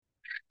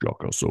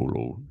Shaka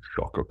Solo,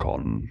 Shaka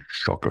Khan,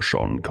 Shaka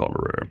Sean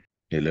Connery.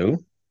 Hello.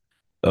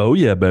 Oh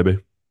yeah, baby.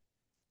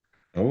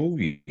 Oh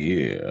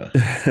yeah.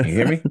 Can you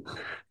hear me?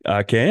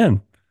 I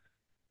can.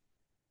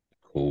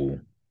 Cool.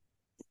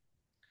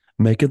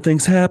 Making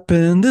things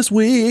happen this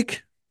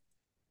week.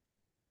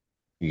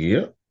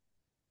 Yep.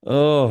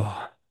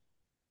 Oh,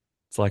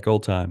 it's like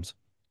old times.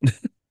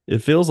 It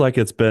feels like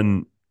it's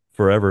been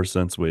forever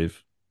since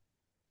we've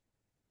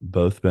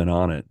both been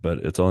on it, but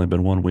it's only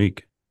been 1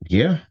 week.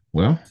 Yeah.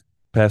 Well,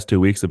 Past 2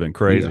 weeks have been yeah.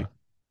 crazy.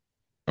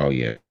 Oh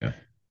yeah.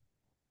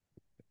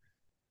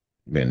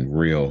 Been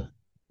real,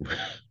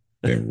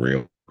 been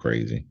real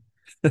crazy.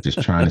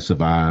 Just trying to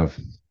survive.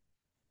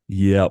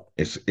 Yep.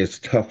 It's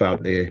tough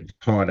out there. It's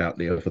hard out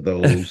there for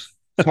those.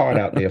 It's hard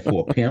out there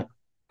for a pimp.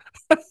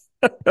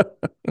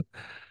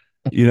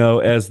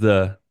 As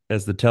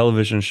the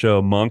television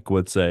show Monk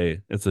would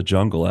say, it's a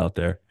jungle out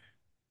there.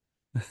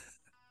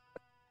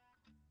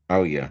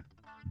 Oh yeah.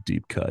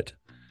 Deep cut.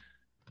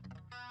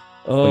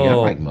 Oh yeah. I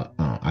like Oh. muck.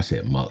 Oh, I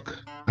said muck.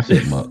 I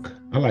said muck.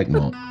 I like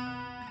muck.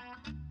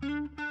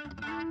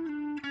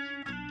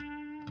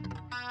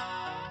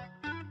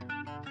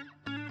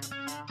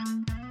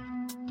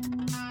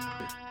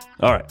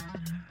 All right.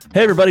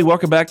 Hey, everybody,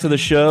 welcome back to the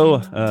show.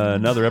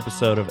 Another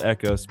episode of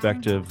Echo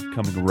Spective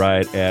coming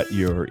right at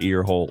your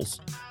ear holes.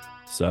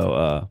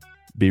 So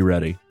be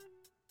ready.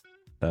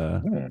 Uh,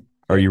 Hmm.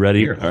 are That you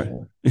ready? ear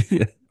hole.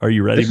 Are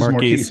you ready, This is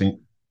Marquise? Marquise,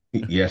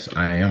 and yes,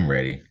 I am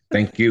ready.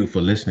 Thank you for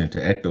listening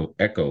to Echo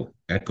Spective,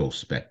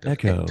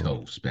 Echo,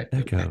 Ecto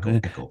Spective,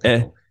 Echo,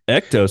 Echo.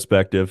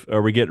 Ectospective.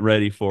 Are we getting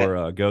ready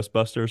for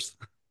Ghostbusters?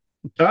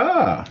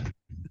 Ah,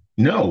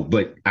 no,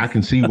 but I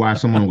can see why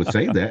someone would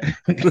say that.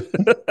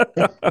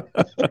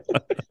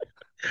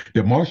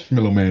 The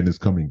Marshmallow Man is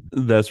coming.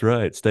 That's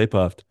right. Stay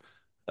puffed.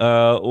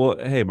 Well,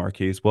 hey,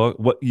 Marquise. Well,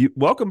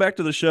 welcome back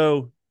to the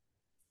show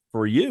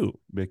for you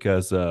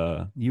because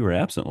you were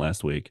absent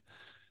last week.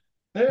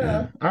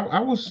 Yeah, And I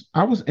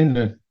was in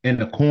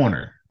the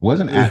corner.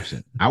 Wasn't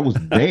absent. I was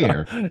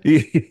there,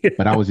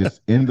 but I was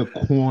just in the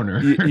corner.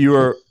 you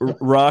were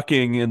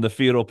rocking in the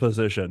fetal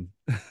position.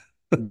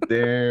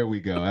 There we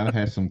go. I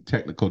had some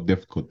technical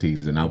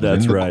difficulties, and I was in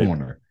That's the right.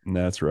 corner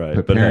That's right.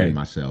 But preparing hey,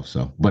 myself.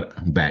 So, but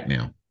I'm back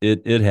now.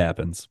 it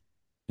happens.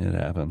 It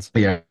happens.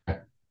 Yeah, yeah.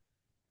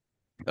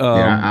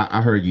 Um,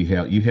 I heard you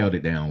held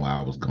it down while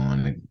I was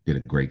gone and did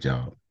a great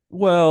job.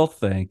 well,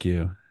 thank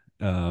you.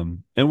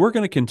 And we're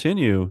going to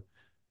continue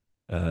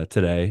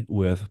today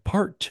with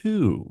part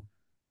two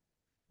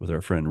with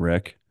our friend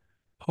Rick.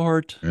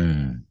 Part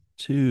Mm.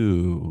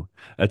 two.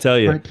 I tell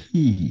you,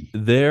 Party.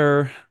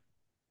 there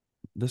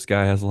this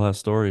guy has a lot of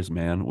stories,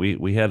 man.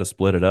 We had to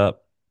split it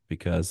up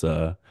because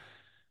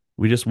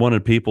we just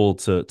wanted people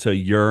to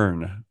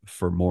yearn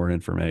for more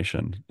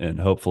information, and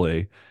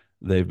hopefully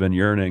they've been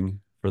yearning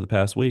for the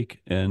past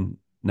week and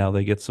now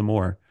they get some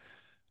more.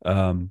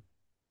 um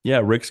yeah,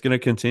 Rick's going to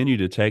continue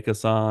to take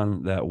us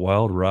on that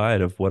wild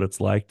ride of what it's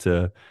like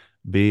to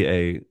be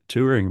a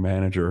touring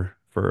manager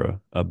for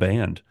a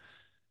band.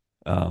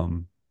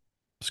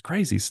 It's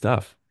crazy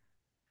stuff.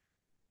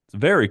 It's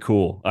very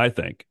cool, I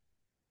think, Oh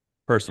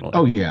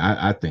personally. yeah,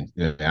 I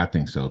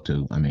think so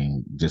too. I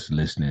mean, just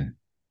listening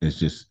is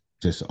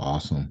just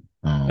awesome.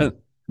 Uh, I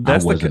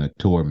that's wasn't a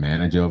tour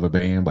manager of a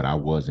band, but I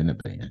was in a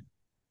band.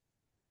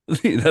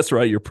 that's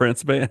right, your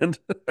Prince band.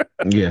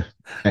 Yeah.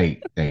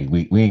 Hey,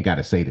 we ain't got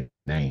to say the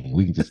name.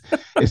 We can just.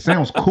 It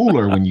sounds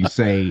cooler when you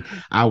say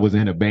I was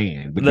in a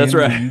band, but That's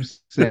then when right. you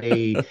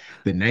say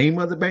the name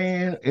of the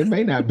band, it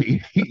may not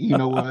be. You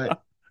know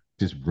what?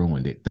 Just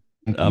ruined it.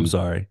 Thank I'm you.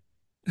 sorry.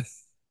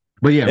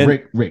 But yeah,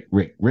 And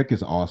Rick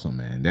is awesome,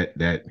 man.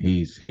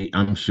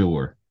 I'm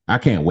sure. I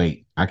can't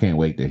wait. I can't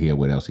wait to hear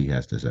what else he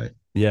has to say.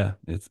 yeah,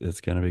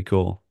 it's gonna be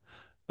cool.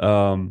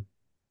 Um,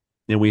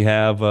 and we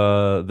have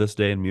this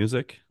day in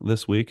music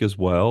this week as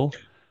well.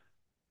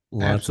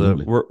 Lots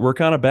of Absolutely. we're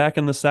kind of back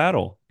in the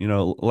saddle.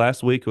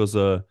 Last week was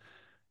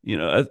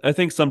I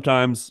think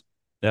sometimes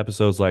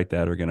episodes like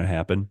that are going to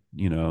happen.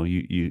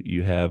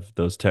 You have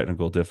those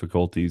technical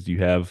difficulties, you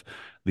have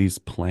these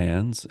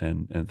plans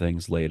and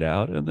things laid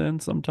out, and then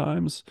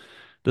sometimes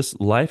this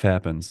life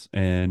happens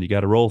and you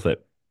got to roll with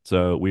it.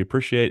 So we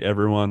appreciate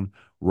everyone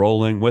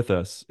rolling with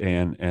us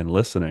and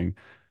listening.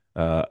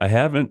 I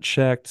haven't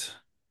checked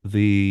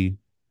the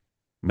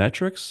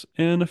metrics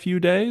in a few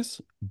days,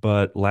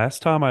 but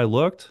last time I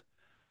looked,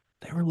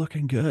 they were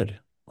looking good.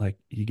 Like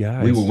you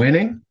We were guys,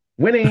 winning.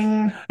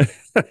 Winning.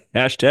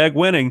 hashtag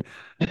winning.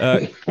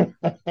 Uh,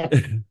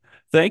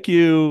 thank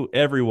you,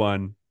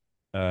 everyone,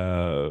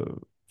 uh,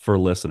 for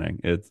listening.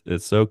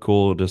 It's so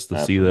cool just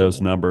to see those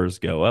Absolutely. numbers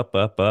go up,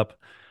 up, up.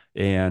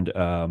 And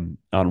on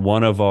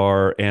one of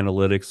our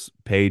analytics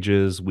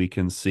pages, we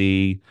can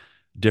see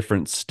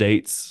different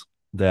states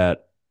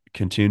that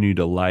continue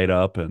to light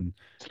up. And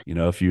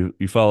if you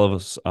follow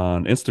us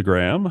on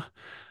Instagram,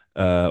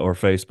 or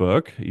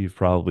Facebook, you've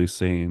probably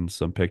seen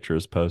some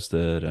pictures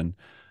posted and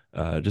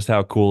just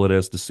how cool it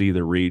is to see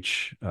the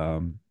reach.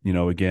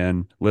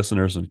 Again,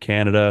 listeners in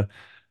Canada,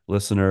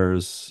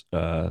 listeners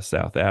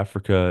South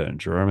Africa and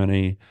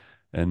Germany,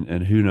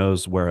 and who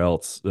knows where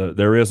else.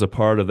 There is a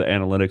part of the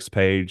analytics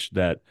page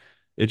that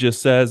it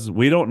just says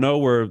we don't know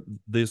where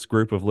this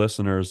group of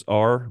listeners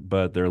are,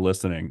 but they're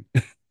listening.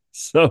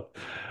 So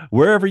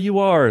wherever you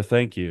are,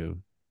 thank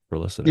you for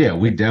Yeah, listening.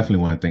 we definitely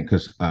want to think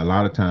because a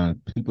lot of times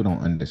people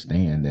don't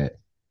understand that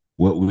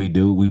what we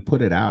do, we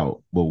put it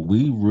out, but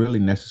we really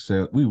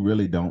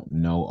don't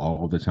know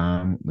all the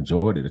time,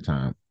 majority of the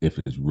time, if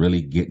it's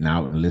really getting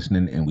out and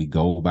listening, and we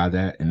go by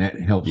that, and that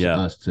helps Yeah.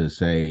 us to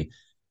say,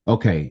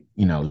 okay,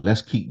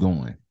 let's keep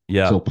going.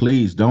 Yeah. So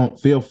please don't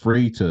feel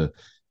free to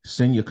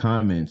send your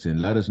comments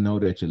and let us know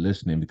that you're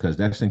listening because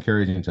that's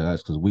encouraging to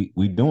us because we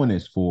doing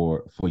this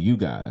for you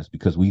guys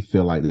because we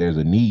feel like there's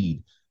a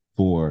need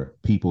for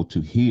people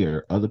to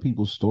hear other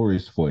people's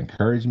stories for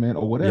encouragement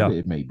or whatever Yeah.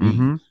 it may be.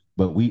 Mm-hmm.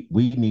 But we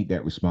need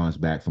that response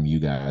back from you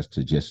guys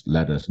to just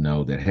let us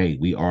know that hey,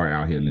 we are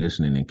out here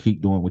listening and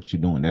keep doing what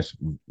you're doing. That's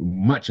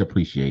much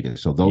appreciated.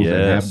 So those that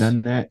have Yes.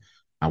 done that,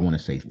 I want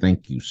to say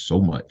thank you so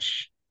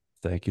much.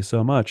 Thank you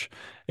so much.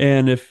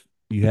 And if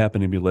you happen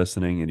to be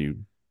listening and you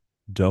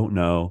don't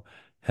know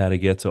how to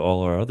get to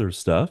all our other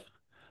stuff,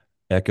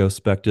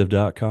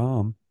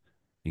 echospective.com.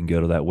 You can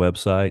go to that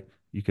website.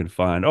 You can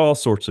find all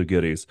sorts of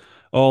goodies,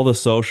 all the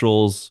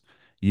socials,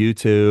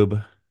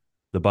 YouTube,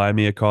 the Buy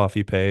Me a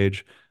Coffee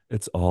page.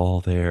 It's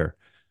all there.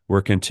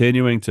 We're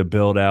continuing to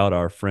build out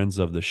our Friends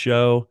of the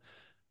Show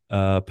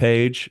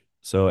page.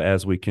 So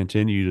as we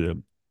continue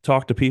to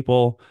talk to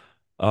people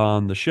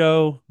on the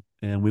show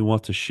and we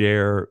want to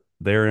share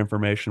their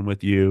information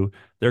with you,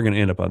 they're going to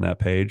end up on that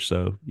page.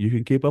 So you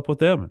can keep up with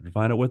them and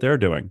find out what they're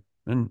doing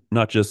and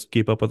not just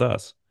keep up with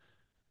us.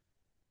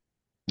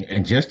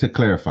 And just to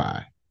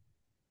clarify,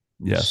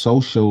 Yes.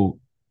 social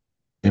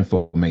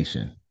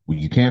information.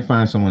 You can't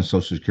find someone's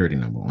social security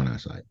number on our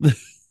site.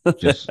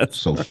 Just That's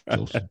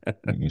socials.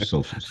 Your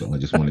social. So I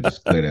just want to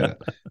just clear that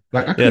up.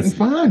 Like I couldn't yes.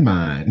 find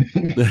mine.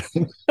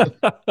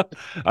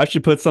 I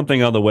should put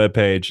something on the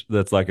webpage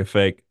that's like a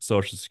fake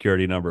social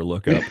security number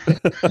lookup.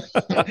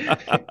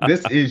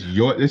 This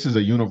is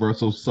a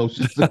universal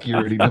social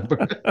security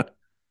number.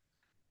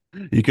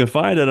 You can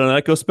find it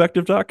on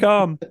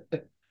echospective.com.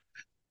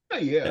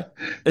 Yeah.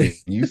 And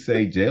you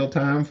say jail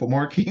time for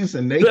Marquise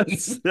and Nate.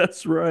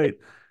 That's right.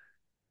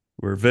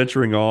 We're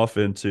venturing off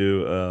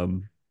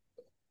into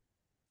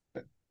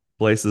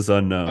places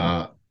unknown.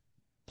 uh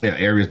yeah,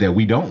 areas that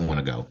we don't want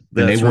to go.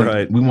 And That's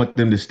right. we want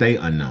them to stay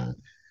unknown.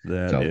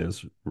 That So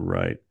is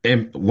right.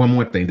 and one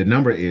more thing, the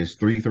number is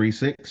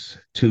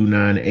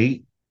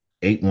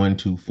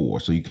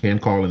 336-298-8124. So you can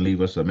call and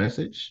leave us a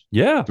message.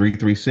 Yeah.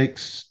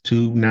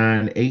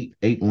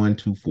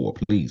 336-298-8124.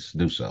 Please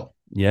do so.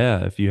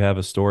 Yeah. If you have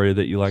a story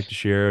that you like to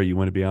share, you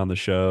want to be on the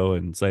show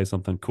and say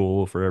something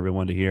cool for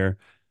everyone to hear,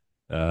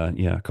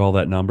 yeah, call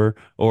that number.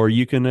 Or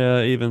you can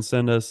even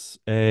send us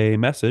a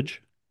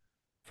message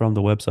from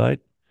the website.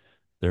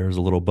 There's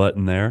a little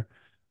button there.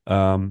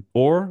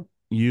 Or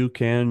you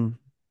can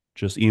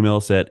just email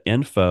us at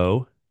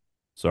info.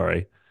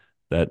 Sorry,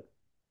 that,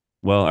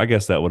 well, I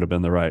guess that would have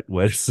been the right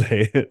way to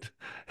say it.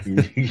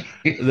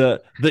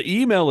 The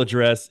email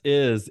address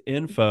is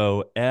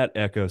info at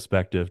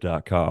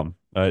echospective.com.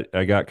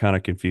 I got kind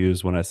of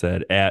confused when I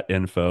said at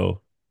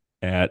info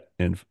at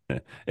inf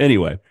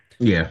anyway,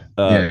 Yeah.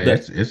 Yeah, the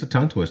it's a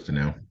tongue twister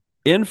now.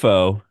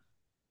 info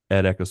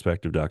at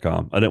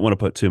echospective.com. I didn't want to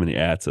put too many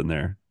ats in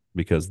there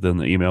because then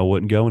the email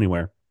wouldn't go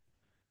anywhere.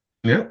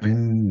 Yep.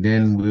 And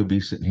then we'll be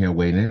sitting here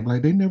waiting.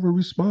 Like they never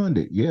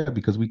responded. Yeah,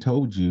 because we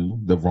told you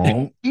the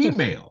wrong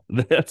email.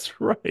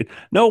 That's right.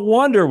 No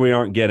wonder we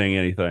aren't getting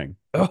anything.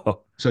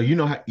 Oh, So you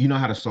know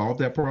how to solve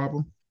that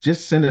problem?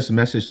 Just send us a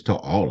message to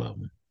all of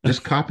them.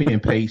 Just copy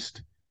and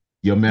paste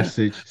your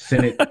message,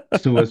 send it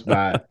to us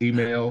by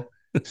email,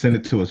 send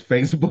it to us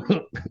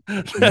Facebook,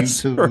 that's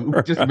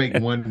YouTube. Just make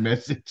right. one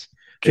message.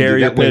 And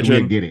Carrier that way we'll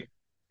pigeon. get it.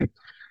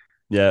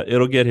 Yeah,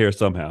 it'll get here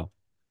somehow.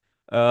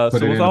 Put So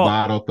it with in a all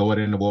bottle, throw it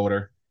in the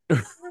water.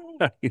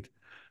 right.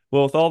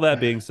 Well, with all that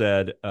being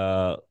said,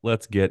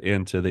 let's get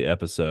into the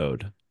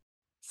episode.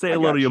 Say I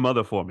hello to got your you.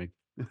 mother for me.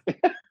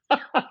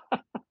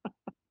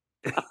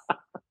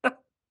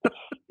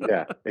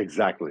 Yeah,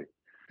 exactly.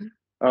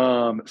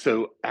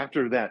 So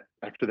after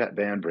that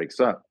band breaks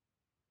up,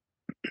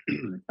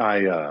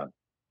 I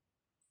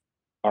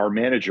our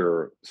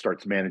manager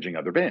starts managing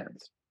other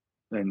bands,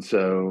 and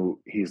so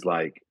he's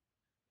like,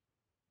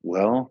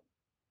 "Well,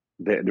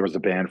 there was a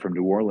band from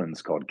New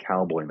Orleans called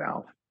Cowboy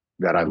Mouth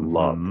that I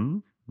loved, Hmm.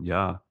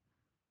 Yeah.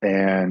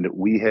 and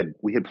we had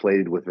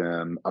played with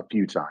them a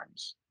few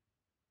times.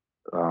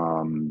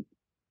 Um,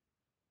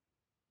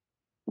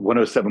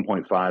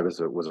 107.5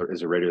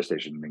 is a radio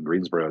station in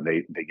Greensboro, and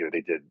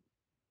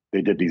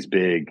they did these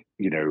big,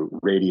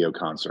 radio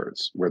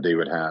concerts where they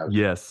would have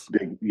Yes.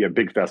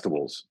 big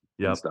festivals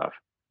and Yep. stuff.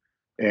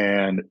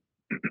 And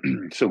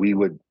so we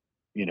would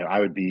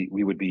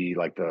be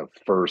like the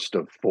first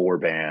of four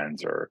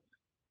bands or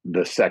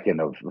the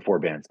second of the four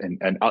bands. And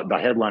the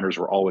headliners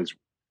were always,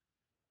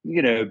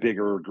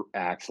 bigger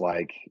acts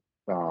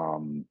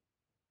um,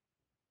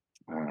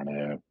 I don't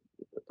know,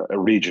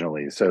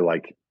 regionally. So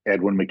like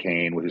Edwin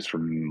McCain, who's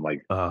from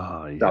like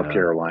Oh South yeah.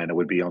 Carolina,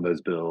 would be on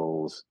those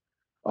bills.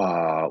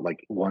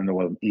 Like one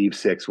of Eve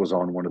Six was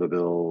on one of the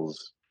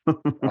bills.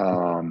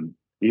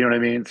 You know what I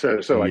mean? So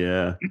like,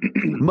 Yeah.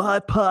 My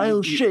pile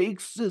you,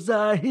 shakes as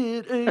I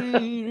hit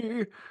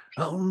 80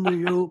 on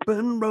the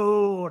open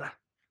road.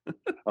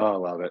 oh, I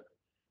love it.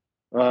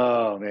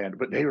 Oh man,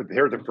 but they're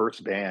the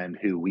first band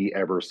who we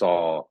ever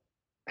saw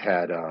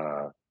had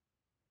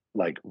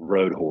like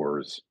road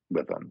whores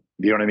with them.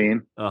 You know what I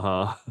mean?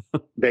 Uh-huh.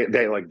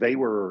 They like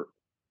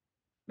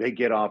they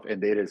get off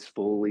and it is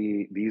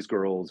fully these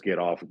girls get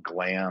off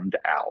glammed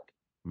out,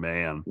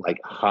 Man. like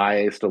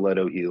high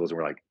stiletto heels, and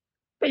we're like,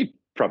 they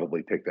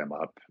probably picked them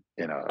up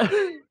in a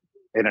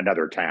in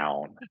another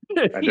town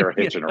and they're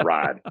Yeah. hitching a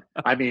ride.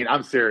 I mean,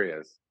 I'm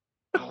serious.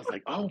 I was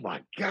like, oh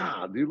my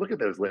God, dude, look at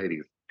those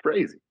ladies.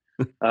 Crazy.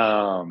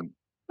 Um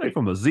Like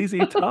from a ZZ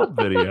Top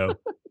video.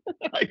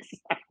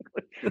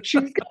 exactly.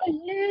 She's got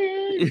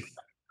legs.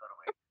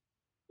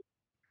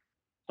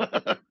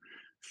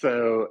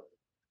 So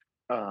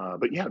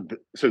but yeah,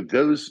 so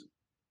those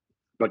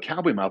but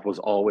Cowboy Mouth was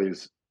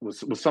always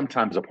was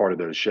sometimes a part of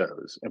those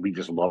shows and we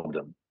just loved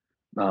them.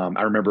 I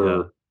Yeah.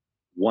 remember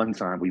one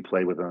time we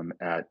played with them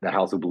at the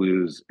House of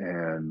Blues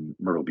in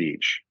Myrtle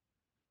Beach,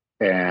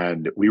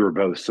 and we were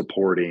both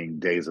supporting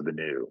Days of the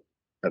New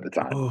at the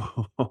time.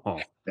 Oh,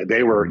 And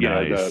they were, you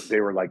know, nice. they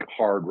were like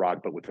hard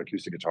rock but with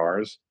acoustic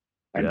guitars.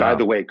 And by Yeah.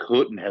 the way,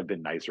 couldn't have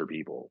been nicer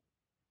people.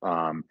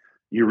 Um,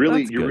 That's you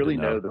good to really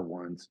know know. the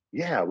ones,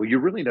 yeah. Well, you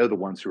really know the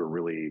ones who are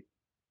really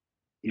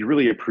you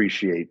really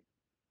appreciate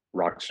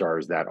rock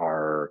stars that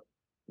are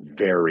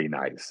very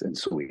nice and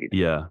sweet,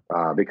 Yeah.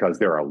 because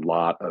there are a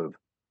lot of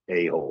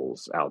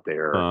a-holes out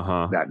there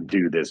Uh-huh. that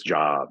do this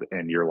job.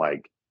 And you're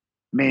like,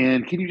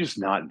 man, can you just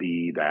not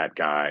be that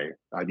guy?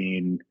 I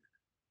mean,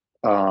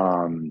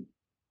 um,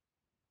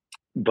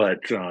 but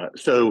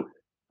so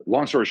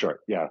long story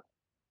short, yeah,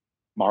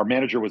 our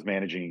manager was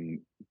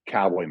managing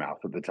Cowboy Mouth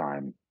at the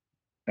time.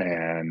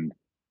 And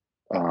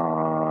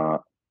uh,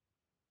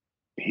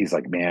 he's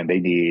like, man, they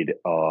need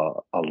a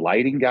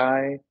lighting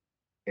guy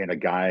and a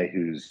guy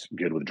who's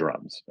good with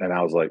drums. And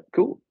I was like,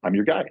 cool, I'm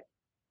your guy.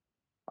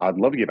 I'd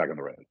love to get back on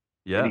the road. And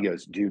he Yeah.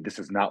 goes, dude, this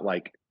is not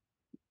like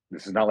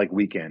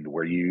Weekend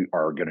where you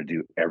are going to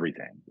do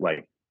everything.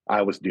 Like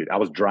I was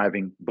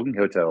driving, booking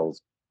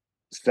hotels,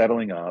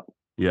 settling up,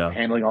 Yeah.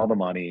 handling all the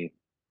money,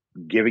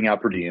 giving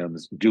out per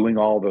diems, doing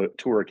all the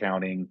tour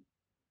accounting,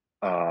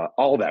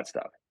 all that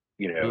stuff.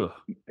 You know,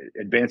 Ugh,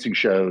 advancing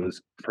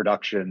shows,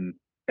 production,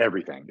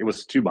 everything. It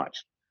was too much,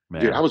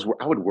 dude. man.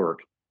 I would work,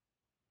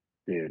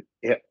 dude.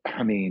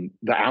 I mean,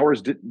 the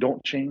hours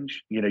don't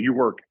change. You know, you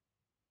work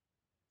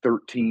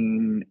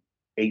 13,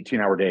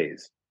 18-hour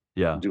days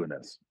Yeah. doing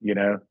this. You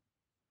know,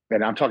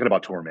 and I'm talking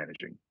about tour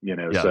managing. You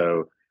know, Yeah.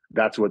 so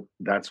that's what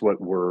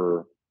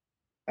we're.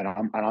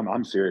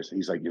 I'm serious.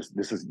 He's like,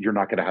 this is you're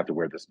not going to have to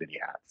wear this many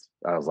hats.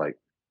 I was like,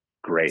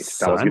 great. That was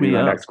Sign going to be me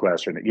my up. next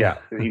question. Yeah.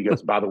 And he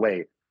goes, by the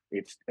way,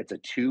 it's a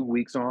 2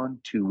 weeks on,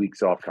 2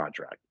 weeks off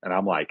contract. And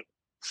I'm like,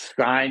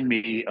 sign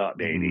me up,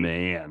 baby.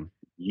 Man.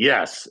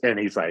 Yes. And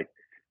he's like,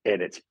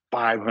 and it's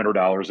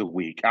 $500 a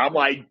week. I'm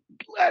like,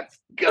 let's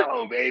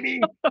go, baby.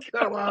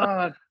 Come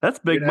on. That's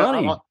You big know,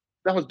 money.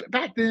 that was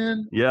back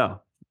then. Yeah.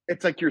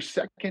 It's like your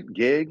second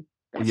gig.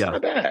 That's Yeah.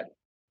 not bad.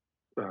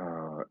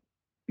 Uh,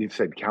 you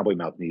said Cowboy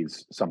Mouth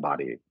needs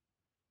somebody.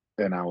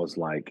 And I was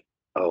like,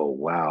 oh,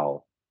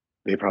 wow.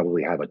 They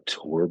probably have a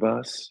tour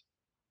bus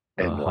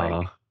and like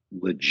Uh-huh.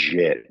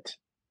 legit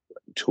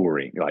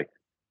touring. Like,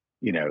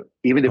 you know,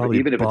 Probably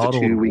even if it's a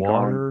bottled 2 week on,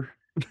 water.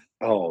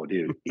 oh,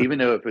 dude, even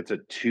though if it's a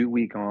 2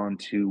 week on,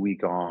 2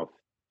 week off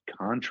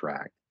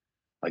contract,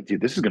 like,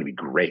 dude, this is going to be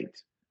great.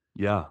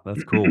 Yeah,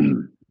 that's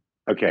cool.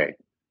 Okay,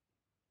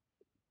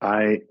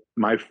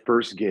 my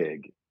first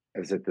gig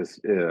is at this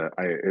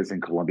is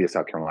in Columbia,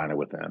 South Carolina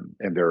with them,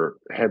 and they're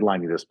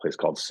headlining this place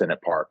called Senate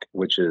Park,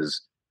 which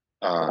is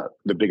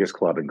the biggest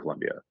club in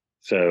Columbia.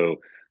 So,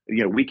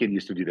 you know, Weekend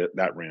used to do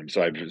that room,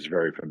 so I was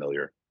very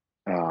familiar.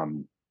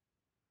 Um,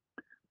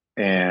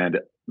 and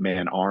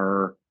man,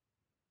 our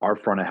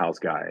front of house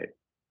guy,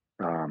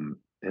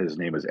 his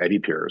name is Eddie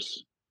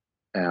Pierce,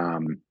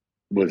 um,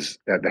 was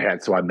at the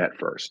head, so I met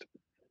first.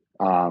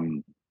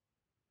 Um,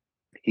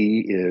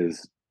 he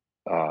is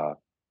uh,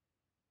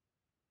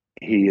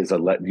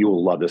 you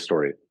will love this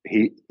story.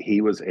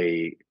 He was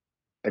an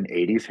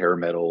 80s hair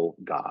metal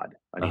god.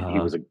 I mean,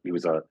 Uh-huh. he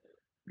was a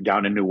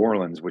down in New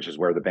Orleans, which is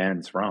where the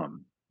band's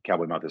from,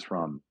 Cowboy Mouth is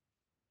from.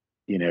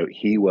 You know,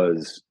 he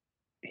was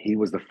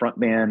the front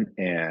man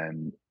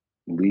and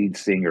lead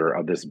singer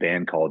of this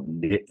band called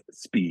Knit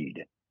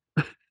Speed.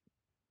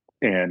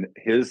 And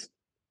his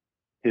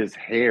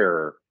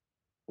hair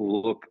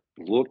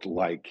looked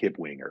like Kip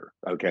Winger,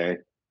 okay?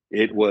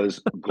 It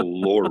was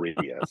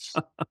glorious.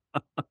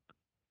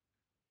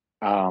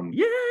 Um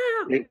Yeah.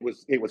 it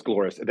was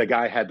glorious. The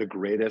guy had the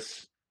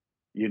greatest,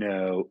 you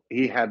know,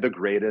 he had the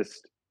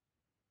greatest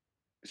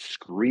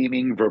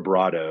screaming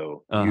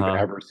vibrato you've Uh-huh.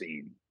 ever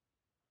seen.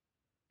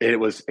 It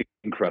was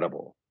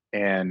incredible.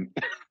 And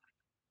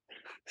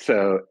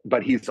So,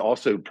 but he's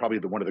also probably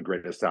one of the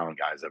greatest sound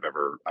guys I've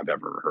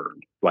ever heard.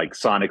 Like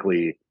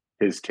sonically,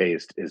 his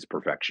taste is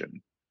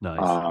perfection. Nice.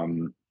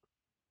 Um,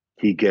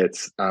 he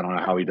gets, I don't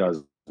know how he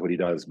does what he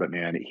does, but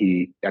man,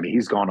 I mean,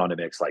 he's gone on to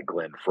mix like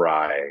Glenn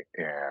Fry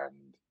and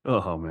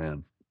Oh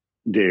man.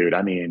 dude,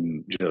 I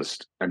mean,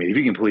 just, I mean, if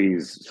you can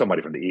please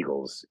somebody from the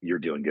Eagles, you're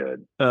doing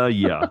good.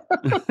 Yeah.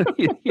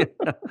 Yeah.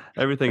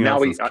 Everything And now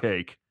else is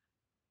cake.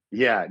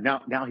 yeah,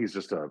 now he's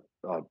just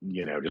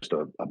you know, just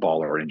a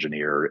baller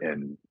engineer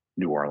in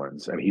New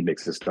Orleans. I mean, he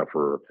mixes stuff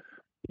for,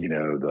 you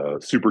know, the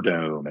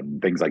Superdome and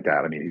things like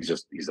that. I mean,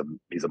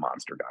 he's a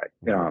monster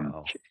guy.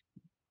 Wow.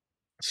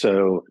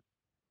 So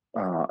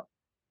uh,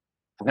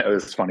 it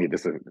was funny.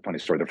 This is a funny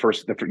story. The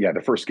first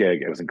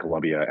gig, it was in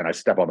Columbia, and I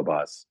step on the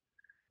bus,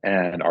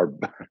 and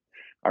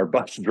our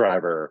bus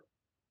driver,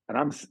 and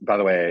I'm, by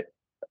the way,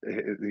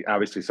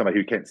 obviously somebody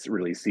who can't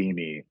really see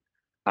me.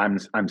 I'm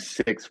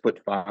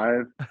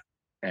 6'5",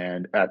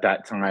 and at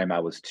that time I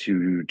was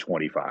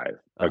 225.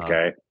 Uh-huh.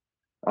 Okay.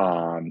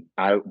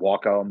 I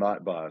walk on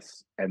that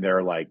bus and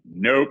they're like,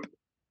 nope.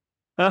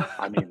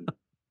 I mean,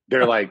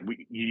 they're like,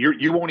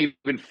 you won't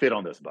even fit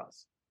on this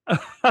bus.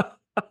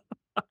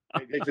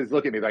 They just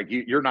look at me like,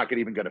 you're not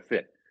even going to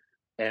fit.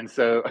 And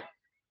so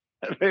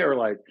they were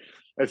like,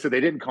 and so they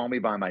didn't call me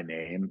by my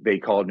name.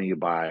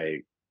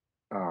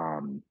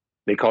 Um,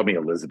 they called me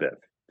Elizabeth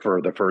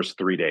for the first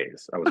 3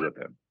 days I was with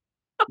him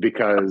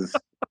because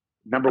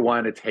number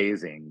one, it's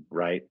hazing,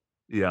 right?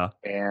 Yeah.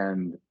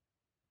 And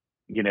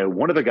you know,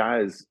 one of the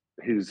guys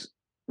who's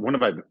one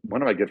of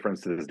my good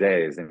friends to this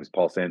day, his name is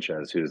Paul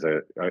Sanchez, who's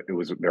it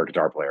was their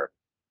guitar player.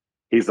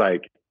 He's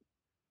like,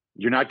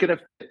 "You're not gonna,"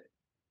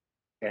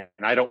 and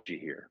I don't want you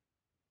here.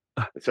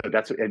 So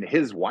that's and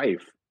his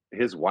wife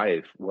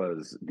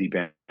was the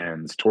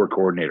band's tour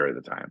coordinator at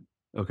the time,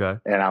 Okay.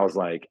 and I was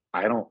like,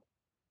 I don't.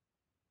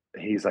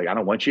 He's like, I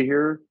don't want you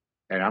here,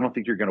 and I don't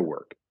think you're gonna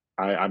work.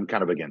 I'm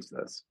kind of against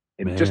this,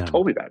 and he just Man.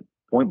 told me that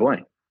point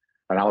blank,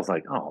 and I was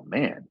like, oh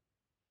man.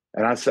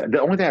 And I said the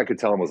only thing I could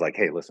tell him was like,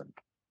 hey, listen,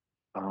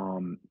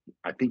 um,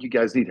 I think you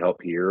guys need help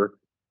here.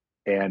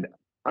 And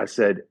I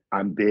said,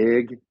 I'm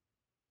big,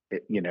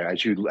 you know,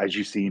 as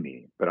you see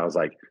me, but I was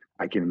like,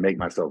 I can make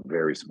myself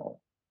very small,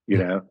 you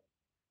know?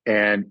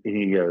 And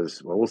he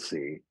goes, well, we'll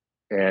see.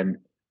 And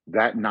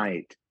that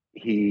night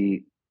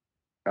he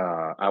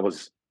I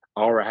was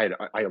all right.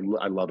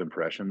 I love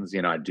impressions,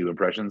 you know, I do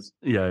impressions.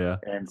 Yeah, yeah.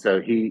 And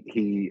so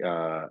he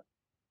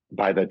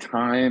by the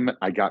time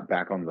I got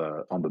back on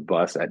the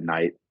bus at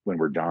night when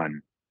we're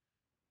done,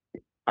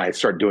 I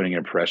started doing an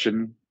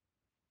impression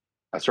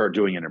I started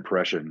doing an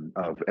impression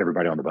of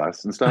everybody on the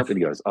bus and stuff. And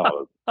he goes,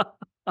 "Oh,"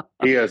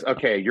 he goes,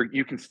 "Okay,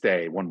 you can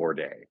stay one more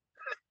day."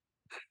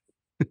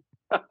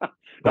 I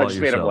Bought just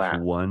made him yourself laugh.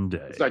 one So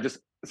day. I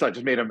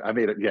just made him. I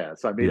made it. Yeah.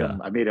 So Yeah.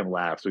 I made him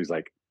laugh. So he's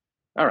like,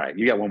 "All right,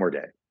 you got one more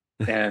day."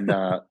 And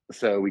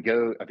so we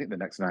go. I think the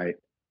next night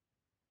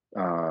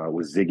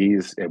was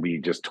Ziggy's, and we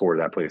just tore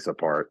that place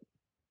apart,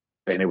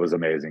 and it was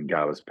amazing.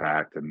 God was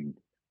packed, and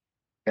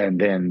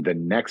then the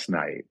next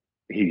night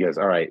he goes,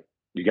 "All right,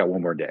 you got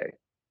one more day.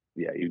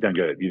 Yeah, you've done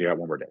good. You got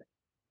one more day.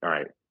 All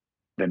right."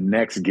 The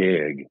next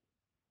gig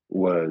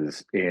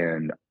was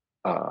in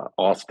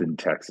Austin,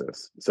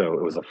 Texas. So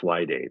it was a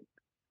fly date,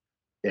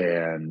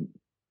 and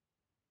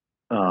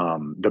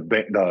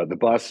the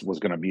bus was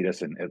going to meet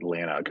us in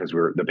Atlanta because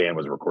the band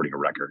was recording a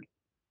record,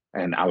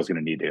 and I was going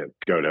to need to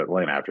go to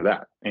Atlanta after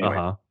that. Anyway,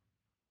 Uh-huh.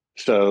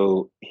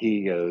 so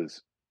he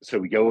goes, so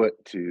we go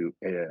to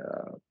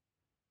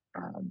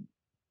um,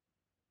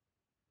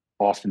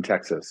 Austin,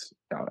 Texas,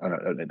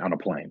 on a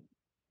plane.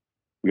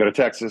 We go to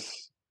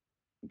Texas,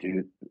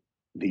 dude.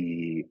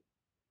 The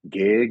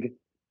gig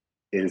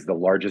is the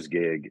largest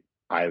gig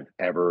I've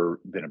ever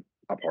been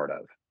a part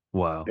of.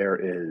 Wow. There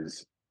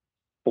is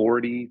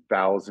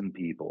 40,000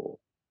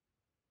 people,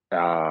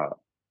 uh,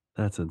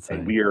 That's and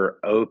insane. we are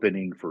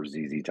opening for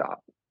ZZ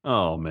Top.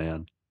 Oh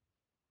man.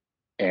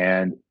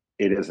 And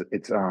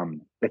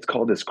it's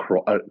called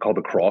called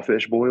the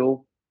crawfish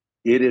boil.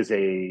 It is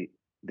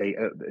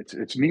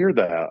it's near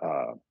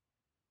the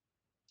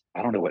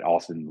I don't know what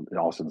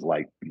Austin's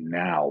like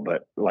now,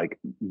 but like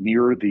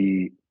near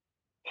the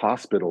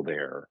hospital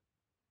there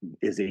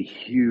is a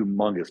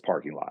humongous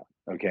parking lot.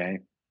 Okay.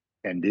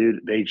 And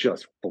dude, they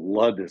just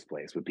flood this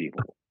place with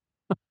people.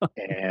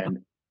 And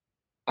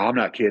I'm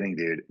not kidding,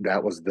 dude.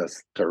 That was the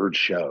third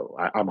show.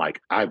 I'm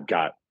like, I've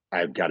got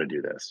to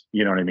do this.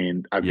 You know what I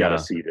mean? I've got to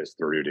Yeah. see this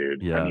through,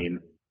 dude. I Yeah. mean,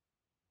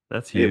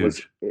 That's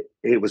huge.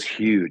 it was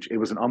huge. It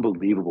was an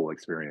unbelievable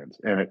experience,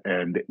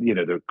 and you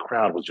know the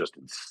crowd was just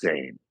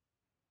insane.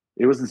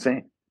 It was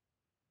insane,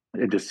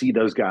 and to see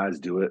those guys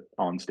do it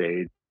on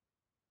stage,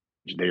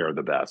 they are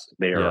the best.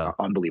 They Yeah. are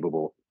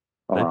unbelievable.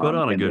 They put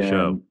on a And good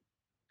show. then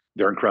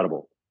they're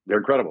incredible. They're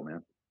incredible,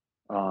 man.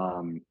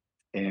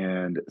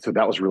 And so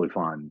that was really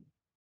fun.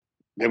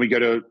 Then we go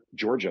to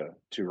Georgia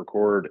to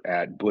record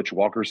at Butch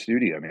Walker's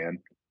studio, man.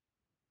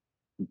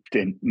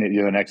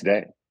 The next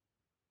day,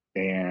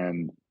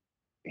 and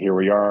here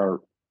we are.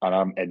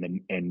 And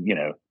then you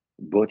know,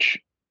 Butch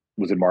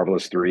was in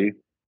Marvelous 3,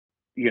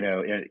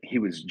 and he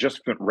was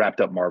just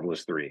wrapped up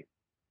Marvelous 3,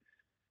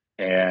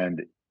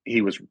 and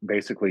he was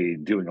basically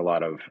doing a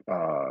lot of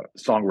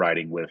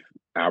songwriting with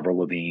Avril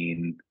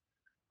Lavigne,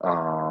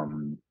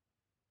 um,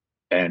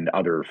 and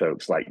other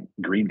folks like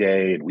Green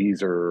Day and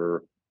Weezer.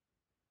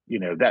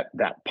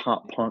 That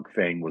pop punk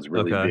thing was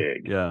really Okay.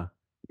 big. Yeah.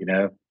 You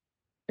know,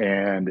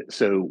 and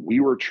so we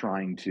were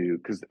trying to,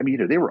 because I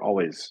mean, they were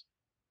always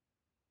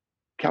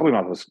Cowboy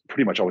Mouth was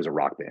pretty much always a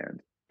rock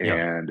band, Yeah.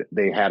 and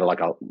they had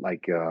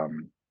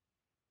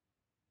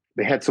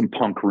they had some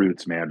punk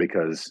roots, man,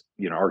 because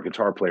our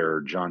guitar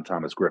player John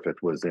Thomas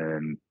Griffith was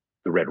in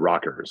the Red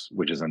Rockers,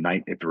 which is a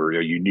night if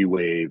you're you new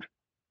wave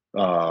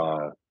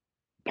uh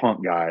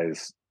punk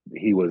guys.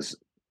 He was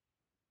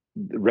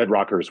The Red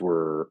Rockers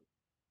were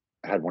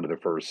had one of the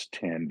first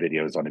 10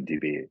 videos on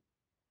MTV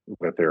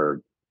with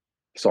their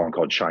song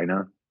called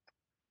China,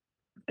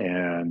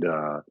 and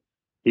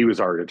he was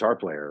our guitar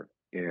player,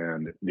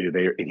 and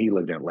he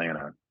lived in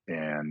Atlanta,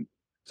 and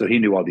so he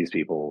knew all these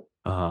people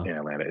Uh-huh. in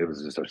Atlanta. It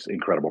was just an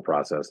incredible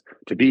process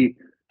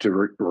to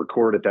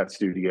record at that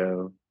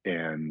studio,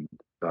 and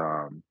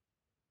um,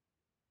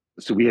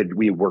 so we had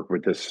worked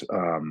with this.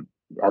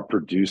 Our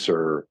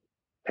producer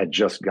had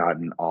just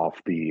gotten off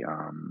the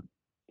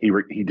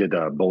he did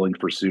a Bowling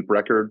for Soup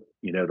record,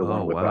 the Oh,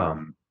 one with wow.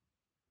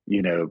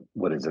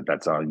 what is it,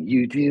 that song,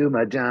 You Do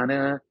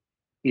Madonna,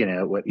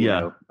 what,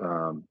 Yeah.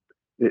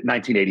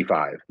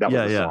 1985. That was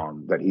Yeah, the yeah.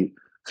 song that he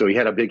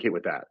had a big hit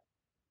with that.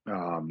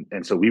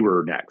 And so we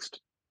were next.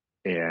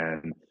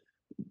 And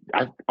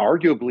I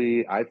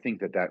think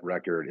that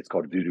record, it's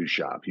called Voodoo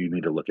Shop. You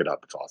need to look it up.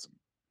 It's awesome.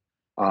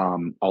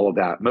 All of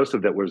that, most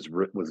of that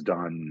was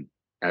done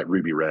at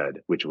Ruby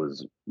Red, which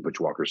was Butch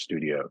Walker's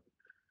studio,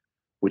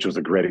 which was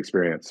a great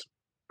experience.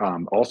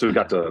 Also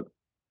got Man,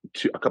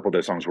 a couple of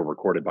those songs were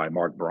recorded by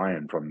Mark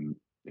Bryan from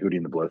Hootie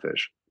and the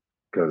Blowfish,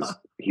 because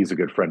he's a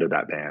good friend of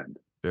that band.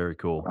 very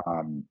cool.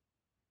 Um,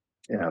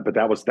 yeah, but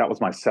that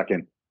was my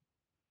second,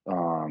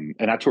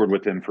 and I toured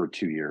with them for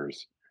 2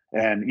 years,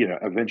 and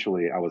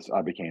eventually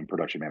I became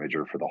production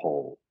manager for the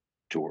whole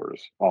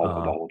tours, all the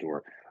Uh-huh. whole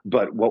tour.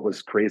 But what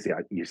was crazy,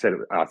 I said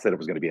it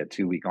was going to be a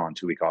 2 week on,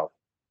 2 week off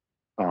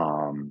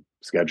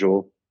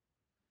schedule.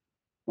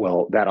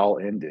 Well, that all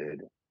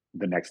ended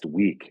the next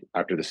week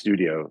after the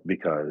studio,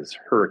 because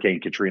Hurricane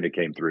Katrina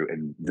came through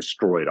and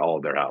destroyed all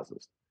of their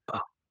houses. Oh,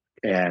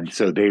 And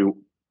so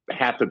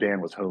half the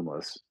band was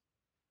homeless.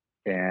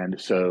 And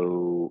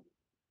so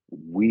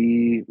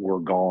we were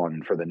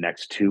gone for the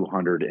next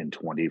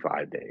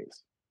 225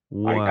 days. I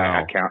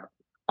wow. count,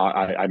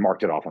 I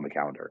marked it off on the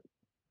calendar.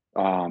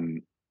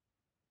 Um,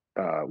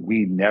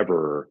 we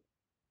never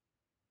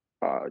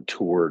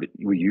toured.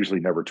 We usually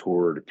never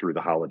toured through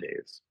the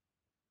holidays.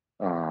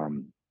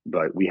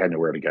 But we had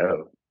nowhere to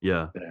go.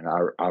 Yeah. And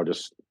I'll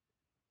just,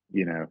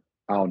 you know,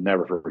 I'll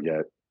never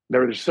forget.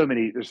 There's so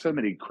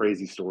many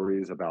crazy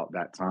stories about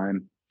that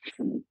time.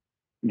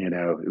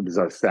 It was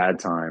a sad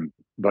time,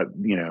 but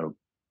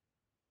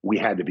we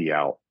had to be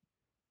out.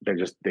 Their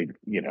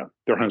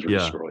homes were Yeah.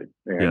 destroyed,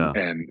 and Yeah.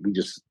 and we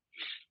just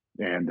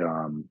and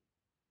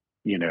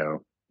you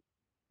know,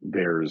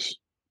 there's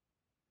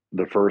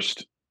the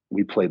first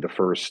we played the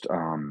first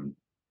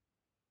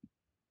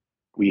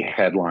we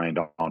headlined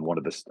on one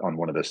of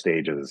the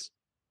stages,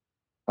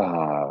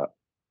 uh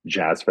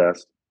Jazz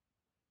Fest,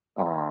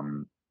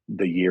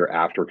 the year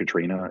after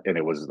Katrina, and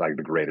it was like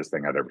the greatest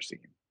thing I'd ever seen.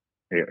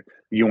 Yeah,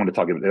 you want to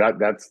talk about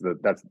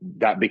that?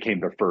 That became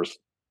the first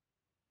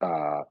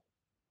uh,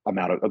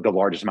 the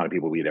largest amount of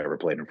people we had ever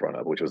played in front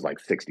of, which was like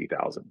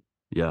 60,000.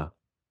 Yeah.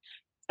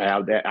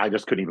 I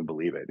just couldn't even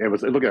believe it. It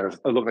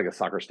looked like a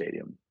soccer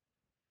stadium.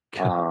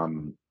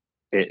 Um,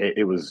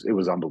 it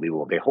was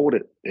unbelievable. They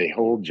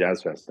hold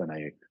Jazz Fest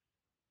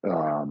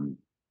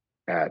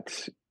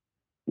at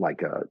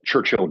like a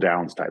Churchill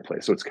Downs type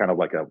place. So it's kind of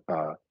like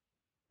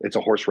it's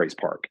a horse race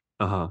park.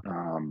 Uh-huh.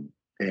 Um,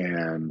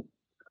 and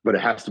but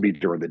it has to be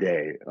during the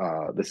day.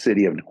 The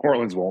city of New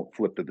Orleans won't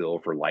flip the bill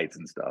for lights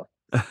and stuff.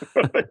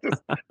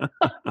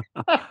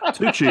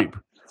 Too cheap.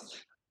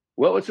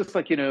 Well, it's just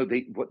like,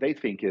 what they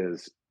think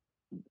is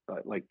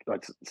like,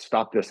 let's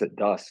stop this at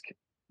dusk,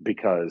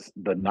 because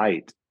the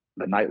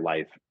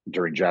nightlife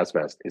during Jazz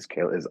Fest is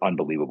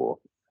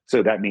unbelievable.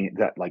 So that means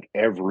that like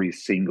every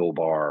single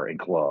bar and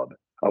club,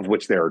 of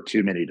which there are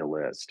too many to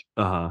list,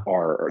 Uh-huh.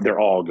 they're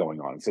all going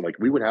on. So like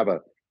we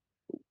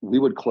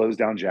would close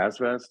down Jazz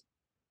Fest,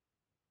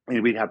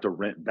 and we'd have to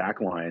rent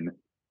backline,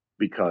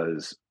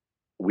 because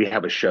we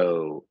have a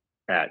show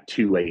at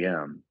 2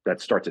 a.m.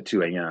 that starts at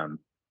 2 a.m.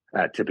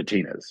 at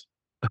Tipitina's,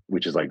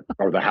 which is like,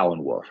 or the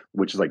Howlin' Wolf,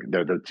 which is like,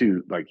 they're the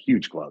two like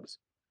huge clubs.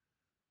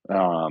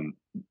 Um,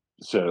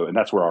 and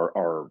that's where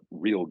our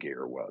real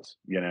gear was,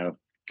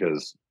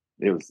 because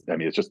I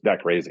mean, it's just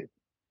that crazy.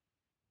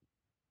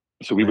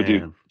 So we would do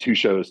Man, two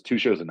shows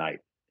a night,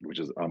 which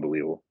is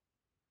unbelievable.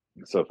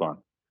 It's so fun.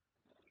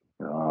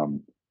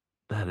 Um,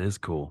 that is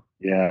cool.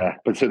 Yeah,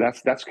 but so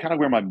that's kind of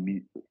where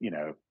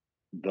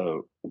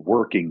the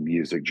working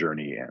music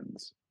journey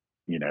ends.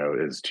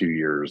 Is 2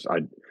 years.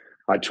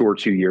 I toured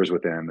 2 years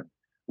with them.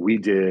 We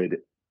did.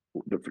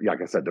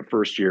 like I said, the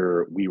first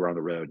year we were on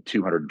the road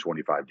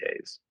 225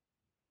 days.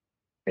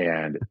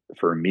 And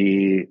for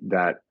me,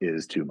 that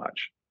is too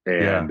much.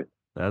 Yeah, And,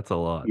 that's a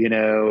lot. you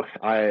know,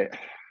 I,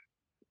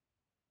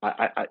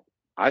 I,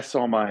 I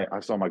saw my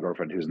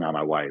girlfriend, who's now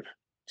my wife,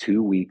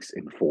 2 weeks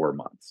in 4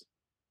 months.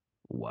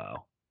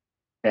 Wow.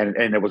 And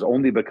it was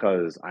only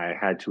because I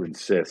had to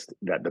insist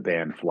that the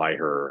band fly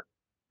her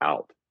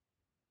out,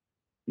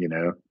 you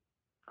know,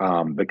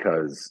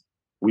 because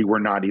we were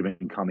not even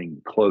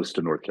coming close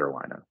to North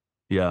Carolina.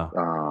 Yeah.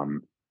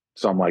 Um,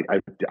 so I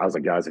was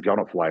like, guys, if y'all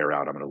don't fly her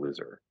out, I'm going to lose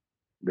her.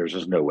 There's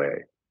just no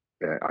way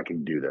that I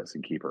can do this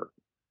and keep her.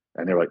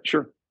 And they're like,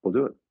 sure, we'll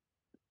do it.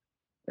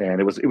 And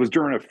it was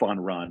during a fun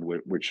run,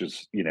 which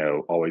is,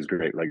 always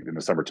great. Like in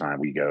the summertime,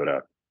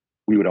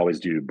 we would always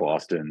do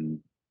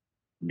Boston,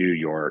 New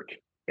York,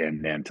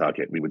 and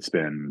Nantucket. We would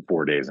spend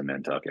 4 days in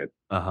Nantucket.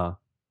 Uh-huh.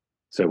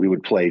 So we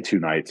would play 2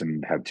 nights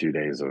and have 2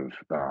 days of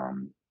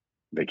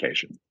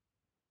vacation,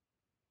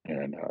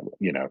 and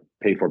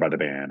paid for by the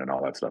band and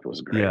all that stuff. It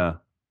was great. Yeah.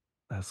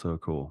 That's so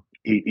cool.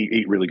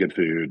 Eat really good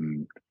food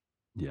and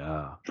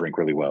Yeah. drink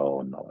really well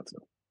and all that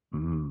stuff.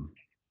 Mm.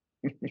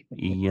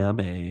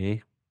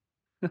 Yummy.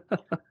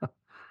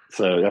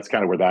 So that's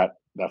kind of where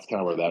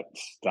that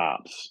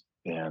stops.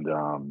 And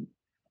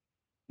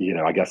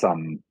I guess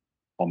I'm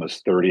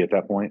almost 30 at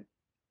that point.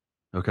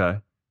 Okay.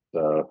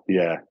 So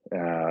yeah,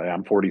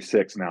 I'm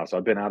 46 now. So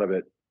I've been out of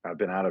it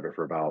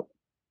for about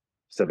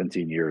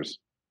 17 years,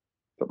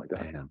 something like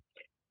that. Man.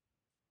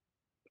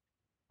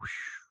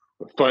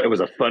 It was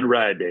a fun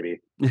ride, baby.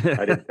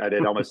 I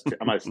did almost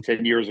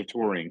 10 years of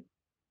touring.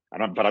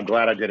 But I'm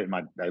glad I did it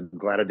I'm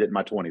glad I did it in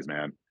my 20s,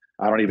 man.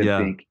 I don't even Yeah.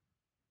 think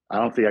I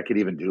don't think I could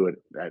even do it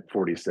at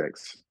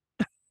 46.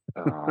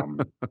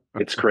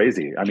 It's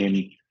crazy. I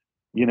mean,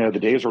 the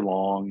days are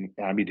long.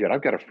 I mean, dude,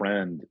 I've got a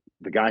friend,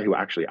 the guy who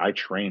actually I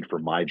trained for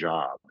my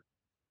job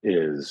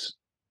is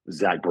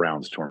Zach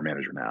Brown's tour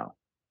manager now.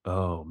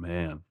 Oh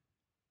man.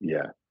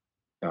 Yeah.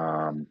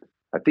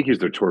 I think he's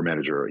their tour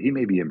manager. He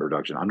may be in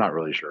production. I'm not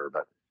really sure,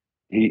 but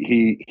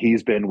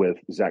he's been with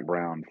Zach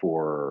Brown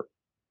for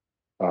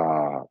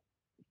uh,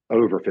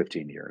 over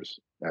 15 years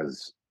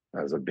as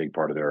a big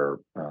part of their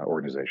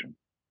organization.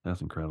 That's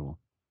incredible.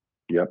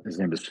 Yep, his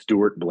name is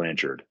Stuart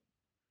Blanchard.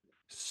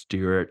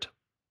 Stewart.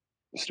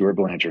 Stuart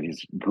Blanchard.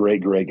 He's a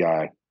great, great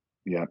guy.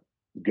 Yeah,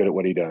 good at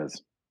what he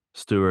does.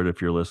 Stewart,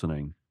 if you're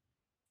listening,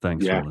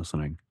 thanks for Yeah,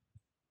 listening.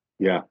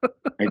 yeah.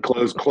 And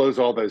close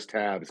all those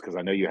tabs because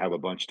I know you have a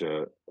bunch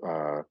to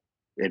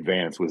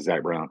advance with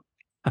Zach Brown.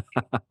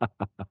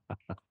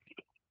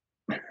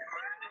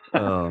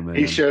 Oh he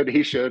man. showed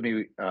he showed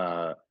me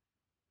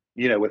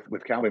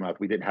with Cowboy Mouth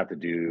we didn't have to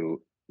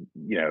do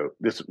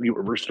this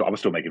I was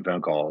still making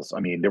phone calls. I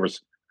mean, there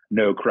was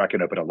no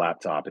cracking open a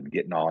laptop and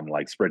getting on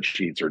like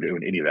spreadsheets or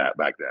doing any of that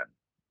back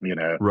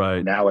then.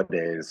 Right.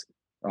 Nowadays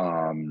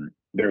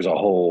there's a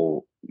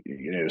whole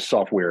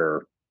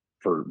software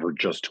for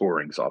just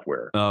touring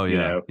software, Oh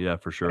yeah. Yeah,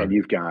 for and sure.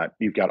 you've got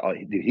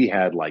he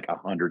had like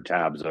 100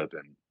 tabs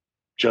open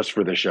just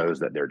for the shows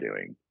that they're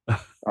doing.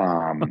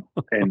 And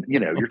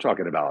you're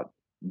talking about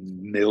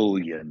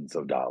millions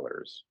of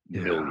dollars,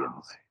 Yeah.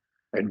 millions,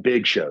 and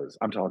big shows.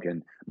 I'm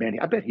talking, man.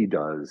 I bet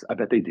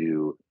they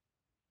do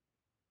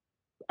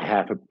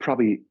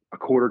probably a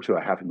quarter to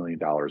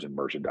 $500,000 in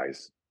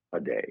merchandise a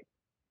day,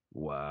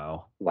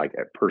 Wow. like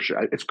per show.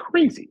 It's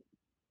crazy.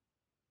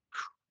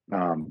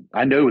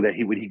 I know that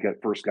when he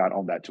first got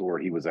on that tour,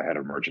 he was ahead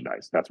of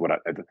merchandise.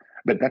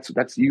 But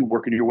that's you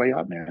working your way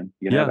up, man.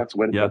 Yeah. Yeah. That's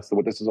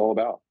what this is all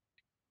about.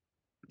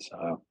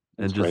 So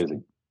And it's just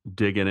crazy.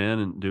 digging in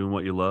and doing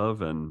what you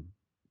love and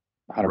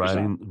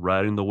 100%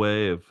 riding the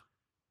wave.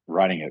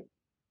 writing it.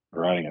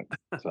 Writing it.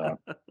 So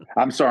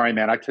I'm sorry,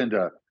 man. I tend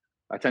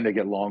to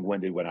get long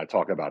winded when I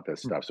talk about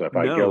this stuff. So if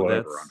I No, go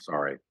over, I'm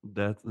sorry.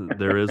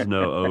 there is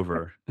no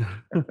over.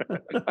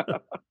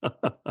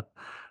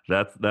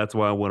 That's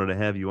why I wanted to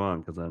have you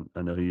on because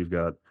I know you've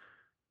got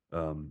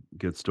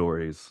good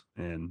stories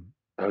and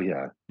Oh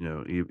yeah.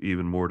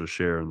 even more to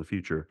share in the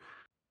future.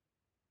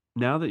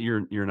 Now that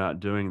you're not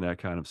doing that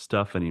kind of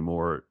stuff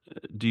anymore,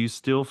 do you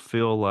still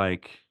feel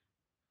like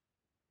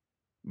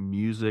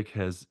music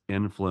has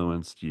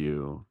influenced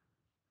you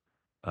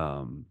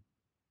um,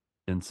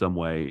 in some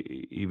way,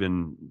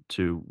 even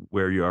to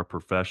where you are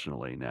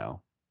professionally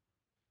now?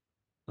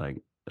 Like,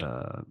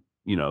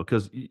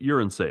 because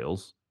you're in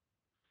sales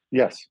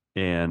Yes.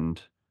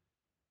 and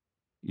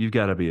you've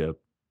got to be a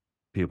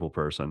people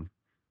person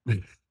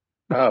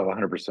Oh,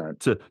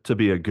 100%. to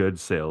be a good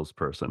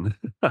salesperson.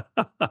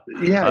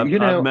 Yeah.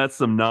 I've met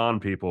some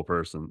people.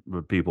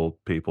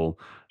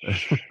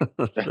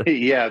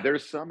 Yeah.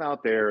 There's some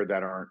out there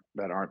that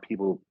aren't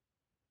people,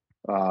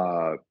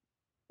 uh,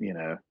 you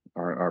know,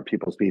 are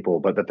people's people.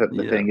 But the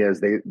Yeah. thing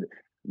is,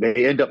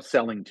 they end up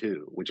selling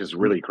too, which is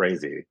really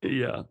crazy.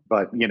 Yeah.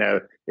 But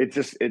it's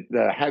just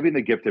having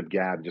the gift of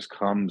gab just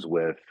comes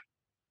with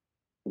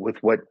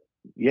what,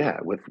 yeah,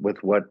 with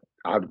what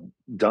I've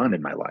done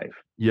in my life,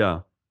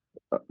 Yeah.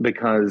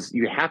 because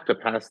you have to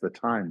pass the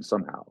time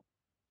somehow.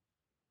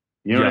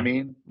 You know what I Yeah.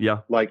 mean? Yeah.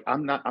 Like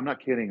I'm not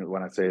kidding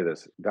when I say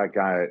this. That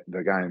guy,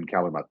 the guy in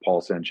Cowboy,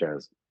 Paul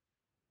Sanchez,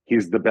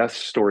 he's the best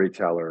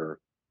storyteller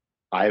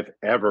I've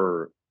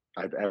ever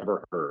I've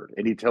ever heard.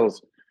 And he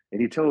tells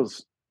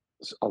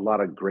a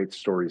lot of great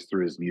stories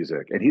through his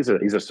music. And he's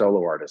a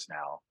solo artist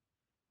now.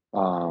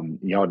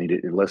 Y'all need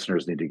to,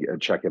 listeners need to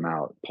check him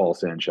out. Paul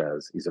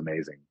Sanchez, he's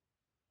amazing.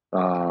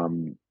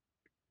 Um,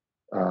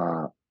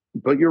 uh,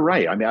 but you're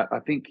right. I mean, I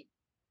think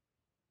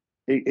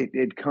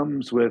it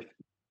comes with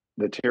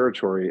the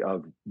territory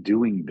of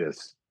doing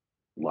this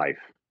life,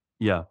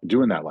 Yeah.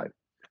 doing that life.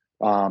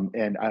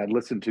 And I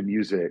listen to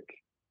music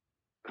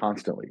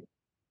constantly,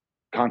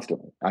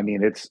 constantly. I mean,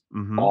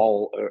 Hmm.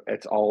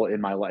 it's all in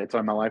my life. It's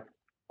on my life.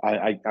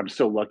 I'm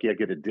so lucky I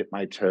get to dip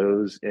my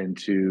toes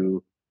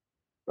into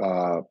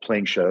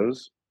playing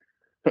shows,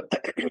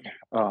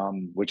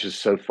 which is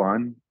so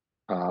fun.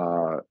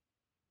 Uh,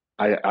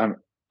 I,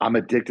 I'm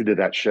addicted to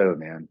that show,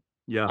 man.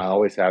 Yeah. I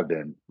always have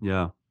been.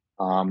 Yeah.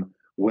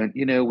 When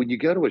you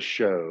go to a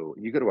show,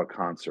 you go to a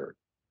concert.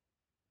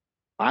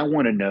 I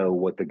want to know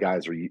what the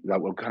guys are,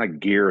 what kind of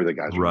gear the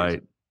guys are Right.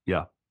 using.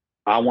 Yeah.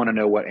 I want to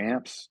know what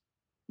amps.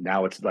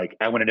 Now it's like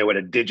I want to know what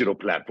a digital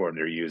platform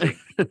they're using.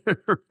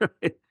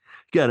 Right.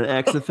 Got an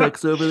Axe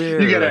effects over You there,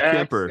 got or an a axe.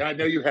 Kemper? I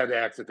know you have the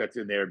axe effects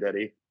in there,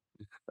 Betty.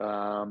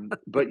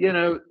 But you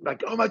know,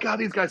 like, oh my god,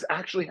 these guys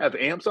actually have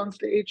amps on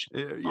stage.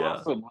 Yeah.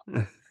 Awesome.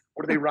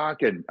 What are they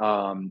rocking?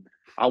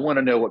 I want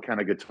to know what kind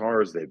of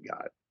guitars they've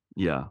got.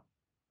 Yeah.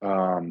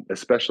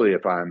 Especially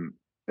if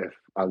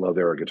I love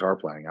their guitar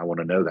playing, I want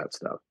to know that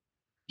stuff.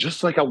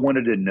 Just like I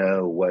wanted to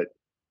know what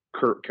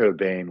Kurt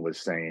Cobain was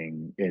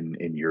saying in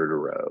Year to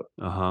Row.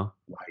 Uh-huh.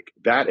 Like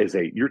that is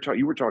you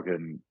were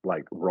talking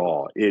like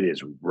raw. It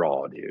is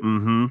raw, dude.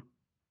 Hmm.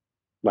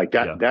 Like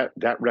Yeah.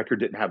 that record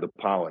didn't have the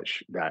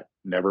polish that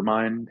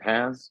Nevermind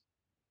has.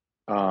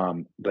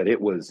 But it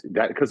was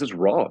that because it's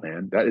raw,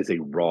 man. That is a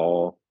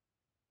raw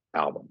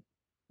album.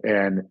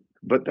 And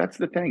but that's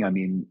the thing. I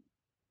mean,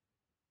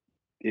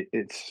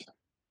 it's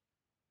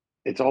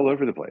all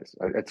over the place.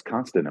 It's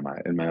constant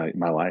in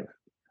my life.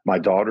 My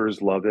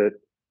daughters love it.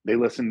 They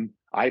listen.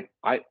 I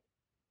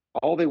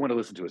all they want to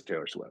listen to is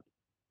Taylor Swift.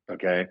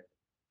 Okay,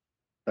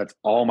 that's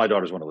all my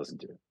daughters want to listen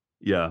to.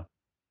 Yeah.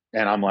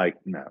 And I'm like,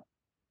 no.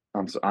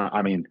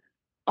 I mean,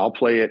 I'll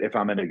play it if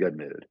I'm in a good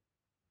mood.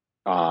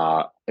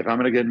 If I'm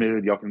in a good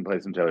mood, y'all can play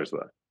some Taylor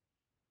Swift.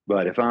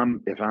 But if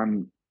I'm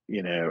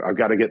I've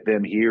got to get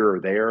them here or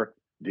there,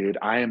 dude.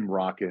 I am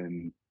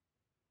rocking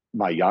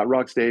my yacht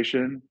rock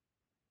station,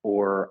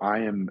 or I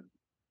am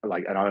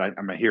like, and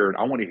I'm here.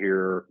 I want to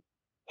hear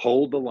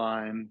 "Hold the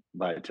Line"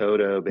 by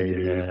Toto,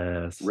 baby,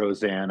 Yes.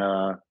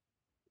 Rosanna.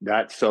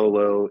 That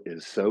solo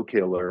is so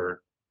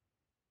killer.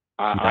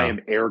 I Yeah. am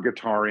air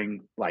guitaring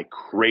like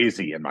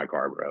crazy in my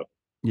car, bro.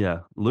 Yeah.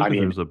 I Luther's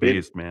mean, a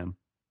beast, man.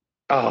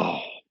 oh,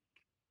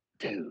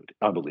 dude,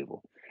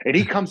 unbelievable. And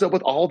he comes up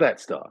with all that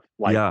stuff,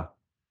 like Yeah.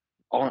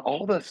 on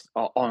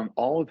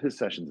all of his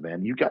sessions,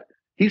 man.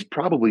 He's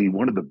probably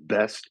one of the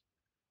best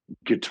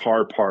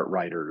guitar part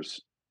writers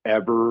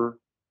ever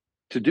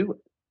to do it.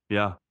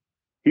 Yeah.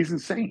 He's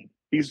insane.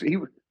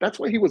 That's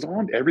why he was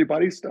on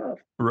everybody's stuff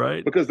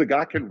Right. because the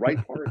guy can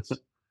write parts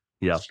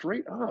Yeah.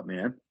 straight up,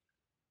 man.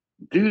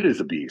 Dude is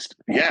a beast.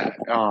 Yeah.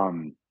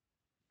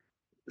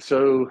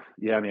 So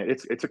yeah, man,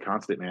 it's a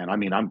constant, man. I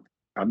mean, I'm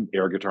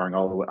air guitaring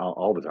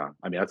all the time.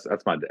 I mean,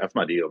 that's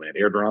my deal, man.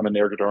 Air drum and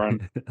air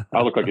guitaring.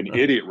 I look like an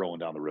idiot rolling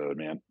down the road,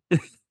 man.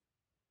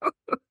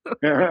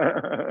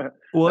 Well,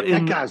 Like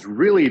that guy's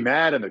really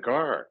mad in the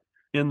car.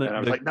 in And I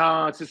was the like,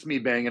 no, it's just me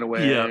banging yeah.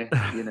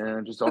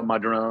 away, just on my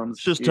It's drums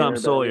just Tom here,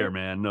 baby. Sawyer,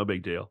 man. No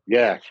big deal.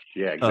 Yeah,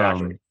 yeah,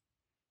 exactly. Um,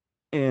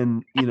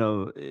 and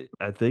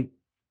I think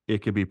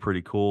it could be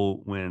pretty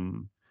cool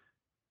when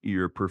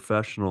your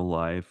professional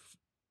life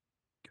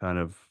kind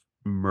of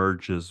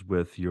merges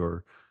with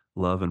your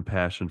love and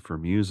passion for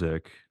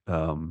music.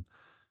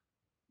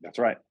 That's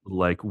right.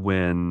 Like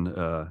when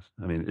I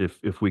mean,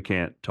 if we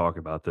can't talk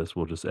about this,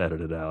 we'll just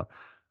edit it out.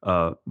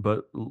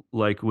 But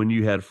like when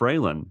you had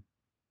Fralin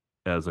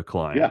as a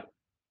client, Yeah,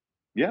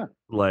 yeah,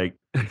 like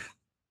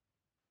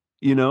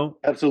you know,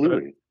 uh,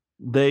 absolutely.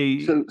 they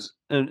So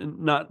and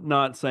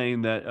not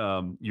saying that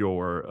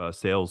your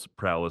sales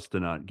prowess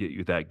did not get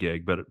you that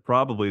gig, but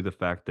probably the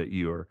fact that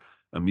you're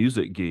a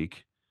music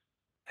geek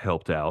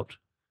helped out,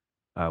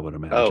 I would oh,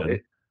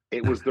 imagine.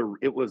 it was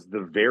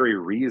the very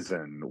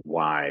reason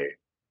why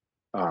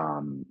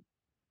um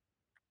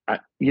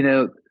you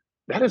know,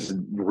 that is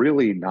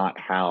really not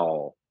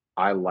how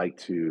I like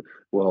to.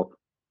 Well,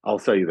 I'll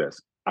tell you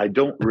this. I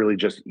don't really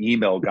just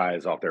email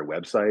guys off their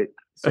website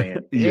saying,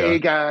 Yeah. "Hey,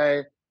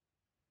 guy,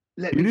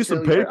 let You me need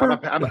some sell you." paper?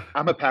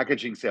 I'm a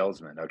packaging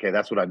salesman. Okay,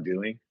 that's what I'm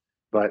doing.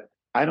 But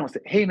I don't say,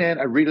 "Hey, man,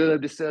 I really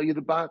love to sell you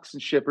the box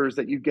and shippers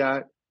that you've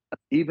got."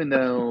 Even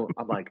though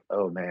I'm like,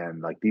 "Oh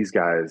man, like these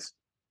guys,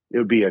 it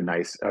would be a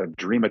nice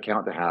dream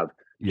account to have,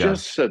 Yeah.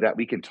 just so that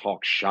we can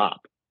talk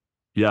shop."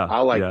 Yeah.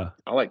 Yeah.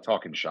 I like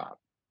talking shop.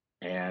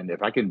 And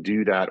if I can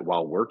do that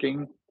while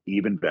working,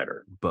 even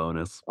better.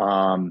 Bonus.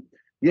 Um,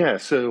 yeah,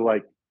 so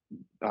like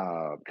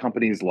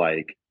companies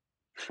like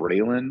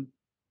Fralin,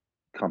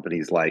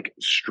 companies like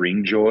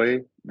String Joy,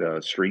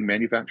 the string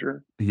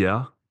manufacturer.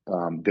 Yeah.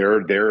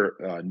 They're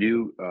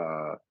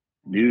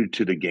new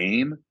to the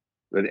game.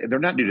 They're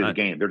not new to the I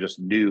game. They're just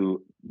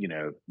new.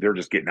 They're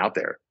just getting out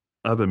there.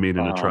 I've been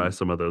meaning to try Um,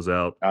 some of those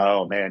out.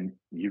 oh man,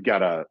 you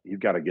gotta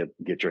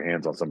get your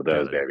hands on some of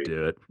those, Gotta baby.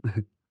 do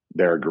it.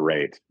 They're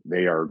great.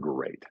 They are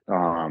great.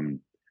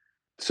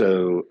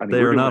 So I mean,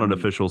 They we're are not an doing,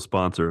 official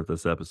sponsor of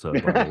this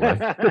episode, by the way.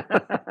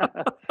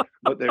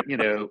 but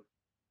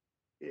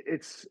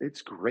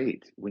it's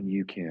great when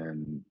you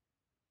can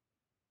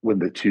when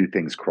the two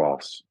things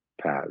cross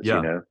paths.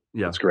 Yeah.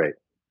 Yeah. It's great.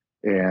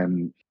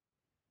 And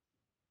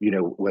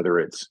whether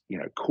it's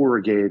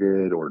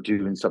corrugated or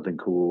doing something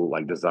cool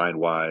like design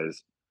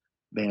wise,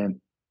 man,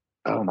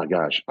 oh my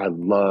gosh, I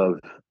love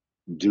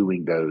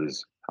doing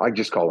those. I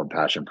just call them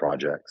passion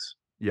projects.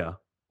 Yeah.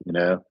 You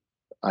know,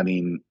 I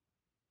mean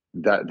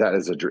that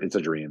is it's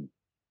a dream.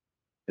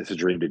 It's a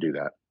dream to do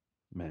that.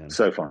 Man,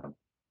 So fun.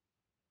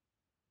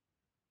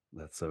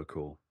 that's so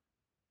cool.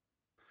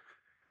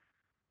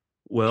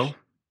 Well,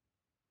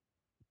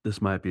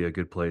 this might be a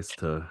good place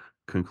to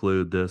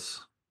conclude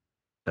this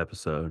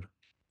episode.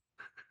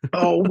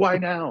 Oh, why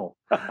now?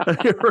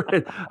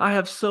 Right. I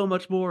have so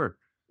much more.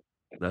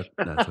 That's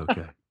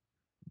okay.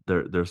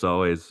 There's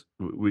always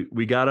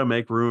we got to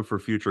make room for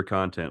future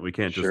content. We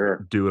can't just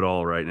Sure. do it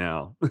all right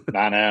now.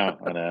 I know.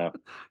 I know.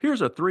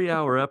 Here's a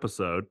 3-hour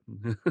episode.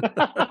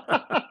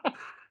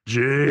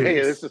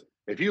 Hey, this Jeez. is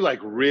if you like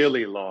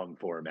really long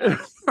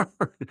formats.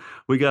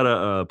 We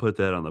gotta put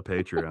that on the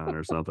Patreon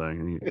or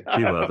something.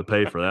 People have to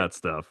pay for that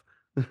stuff.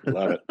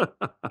 Love it.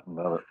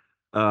 Love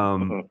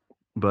um, it.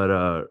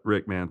 but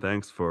Rick, man,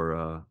 thanks for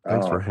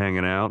Oh,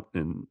 hanging out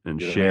and you're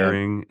the man.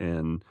 sharing.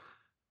 And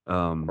Of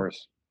um,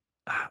 course.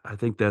 I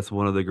think that's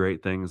one of the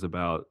great things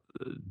about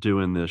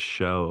doing this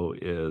show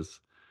is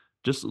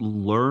just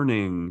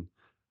learning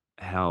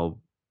how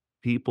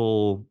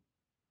people,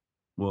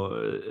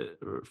 well,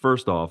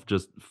 first off,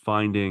 just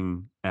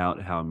finding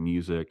out how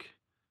music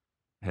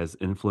has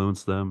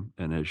influenced them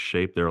and has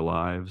shaped their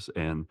lives,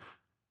 and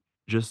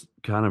just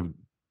kind of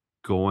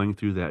going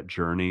through that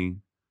journey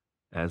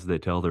as they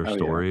tell their Oh yeah.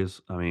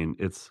 stories. I mean,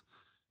 it's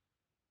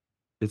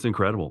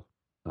incredible.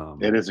 It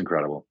Um, is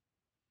incredible.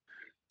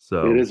 It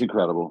so is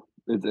incredible.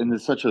 And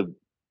it's such a,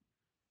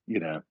 you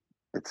know,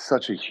 it's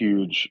such a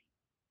huge.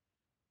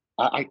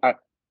 I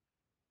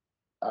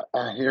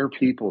hear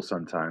people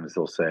sometimes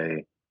I'll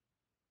say,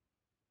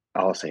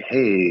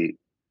 hey,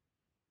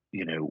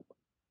 you know,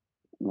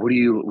 what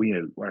do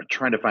we're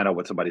trying to find out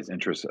what somebody's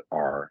interests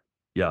are,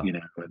 yeah,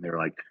 and they're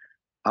like,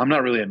 I'm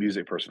not really a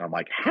music person. I'm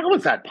like, how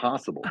is that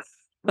possible?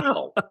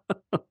 How?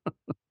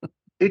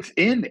 It's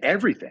in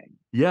everything.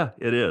 yeah,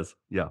 it is.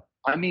 Yeah.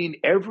 I mean,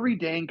 every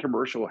dang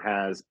commercial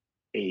has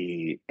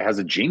a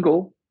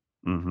jingle.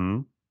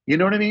 Hmm. You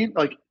know what I mean?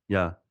 Like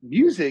Yeah.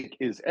 music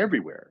is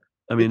everywhere.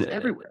 I mean, It's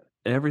everywhere.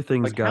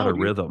 everything's Like got how a have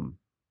you rhythm.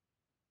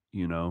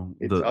 You know,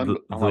 it's I'm the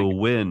like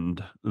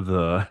wind,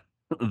 the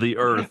the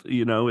earth.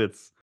 You know,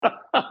 it's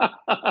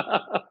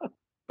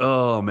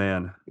oh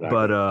man.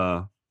 But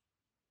exactly.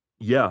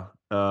 yeah.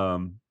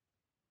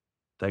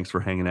 Thanks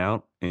for hanging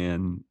out,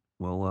 and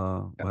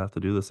we'll have to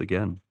do this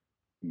again.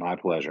 My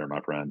pleasure,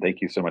 my friend.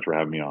 Thank you so much for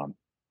having me on.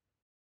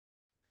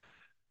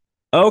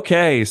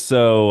 Okay,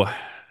 so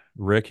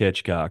Rick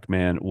Hitchcock,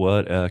 man,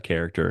 what a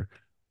character.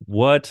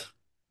 What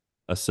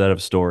a set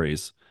of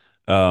stories.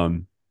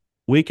 Um,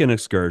 Weekend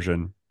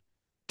Excursion,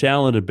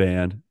 talented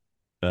band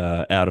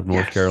out of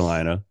North Yes.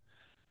 Carolina.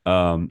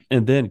 And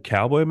then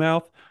Cowboy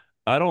Mouth.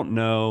 I don't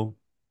know.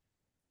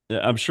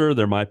 I'm sure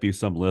there might be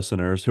some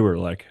listeners who are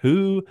like,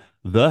 who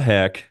the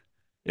heck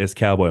is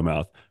Cowboy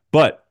Mouth?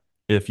 But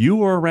if you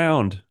were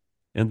around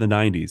in the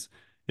 90s,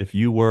 if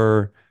you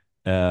were,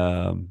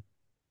 um,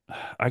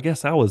 I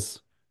guess it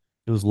was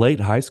late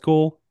high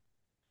school,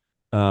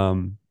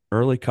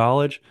 early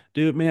college,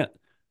 dude, man,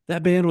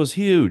 that band was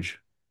huge.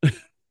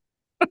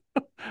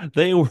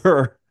 They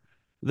were,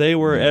 they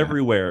were Yeah.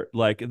 everywhere.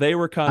 Like they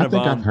were kind I of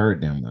think I've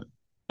heard them.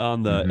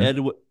 on the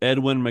Mm-hmm.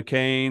 Edwin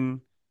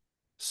McCain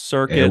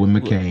circuit. Edwin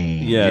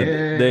McCain. Yeah,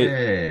 Yes.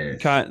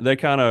 they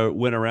kind of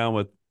went around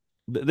with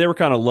they were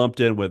kind of lumped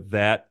in with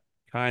that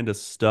kind of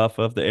stuff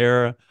of the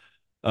era.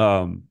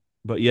 Um,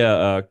 but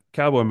yeah,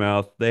 Cowboy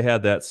Mouth, they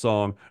had that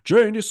song,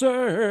 Janie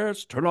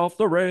says, turn off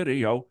the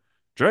radio.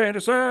 Janie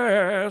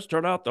says,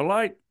 turn out the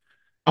light.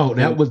 Oh,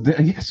 that And was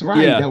yes, right.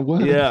 yeah, That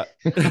was. yeah.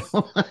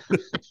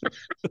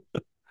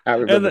 I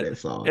And remember the that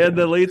song. and Yeah.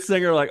 the lead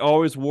singer like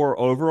always wore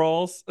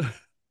overalls.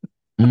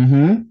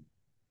 Mm-hmm.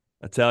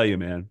 I tell you,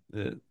 man,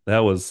 that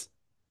was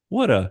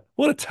what a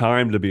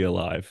time to be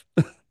alive.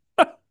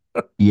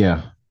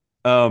 Yeah.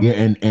 Yeah, Um,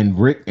 and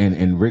Rick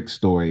and Rick's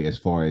story as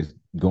far as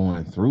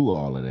going through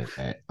all of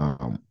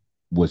that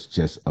was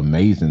just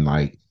amazing.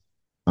 Like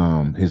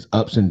his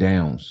ups and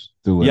downs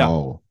through it yeah,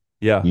 all,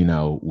 yeah,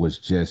 was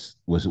just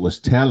was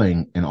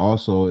telling, and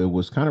also it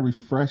was kind of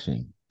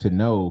refreshing to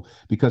know,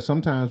 because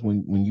sometimes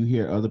when you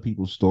hear other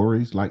people's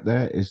stories like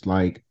that, it's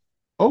like,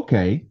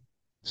 okay,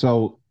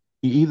 so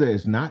either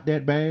it's not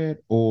that bad,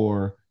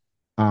 or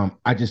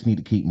I just need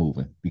to keep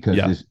moving because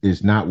Yeah.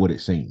 it's not what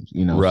it seems.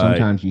 Right.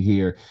 Sometimes you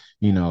hear,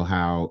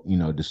 how,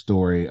 the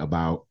story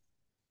about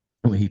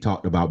when he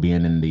talked about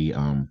being in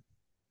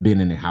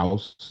the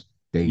house.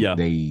 They Yeah.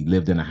 they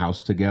lived in a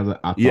house together.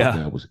 I thought Yeah.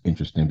 that was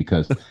interesting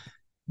because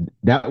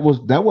that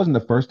wasn't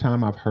the first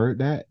time I've heard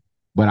that,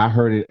 but I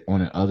heard it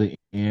on the other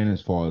end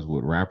as far as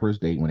with rappers.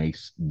 They when they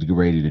get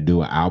ready to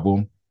do an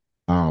album,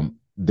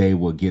 they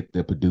will get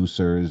the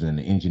producers and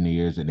the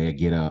engineers and they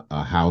get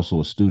a house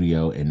or a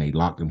studio and they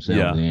lock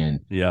themselves Yeah.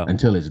 in Yeah.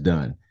 until it's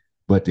done.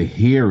 But to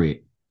hear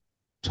it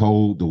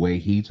told the way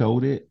he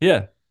told it,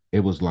 Yeah. it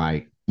was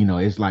like,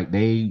 it's like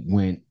they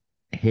went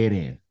head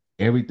in.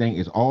 Everything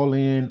is all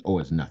in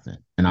or it's nothing.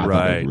 And I thought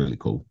that was Right. really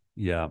cool.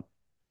 Yeah.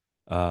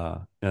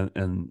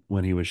 And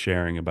when he was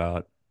sharing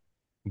about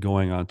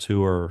going on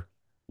tour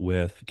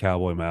with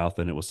Cowboy Mouth,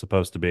 and it was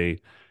supposed to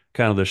be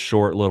kind of this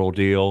short little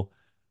deal,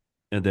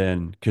 and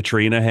then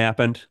Katrina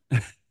happened,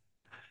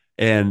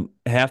 and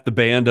half the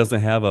band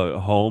doesn't have a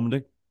home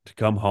to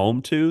come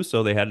home to,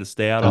 so they had to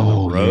stay out on the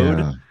Oh road.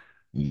 yeah.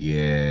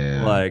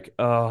 Yeah. Like,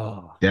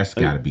 oh, That's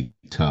gotta be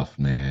tough,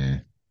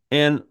 man.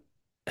 and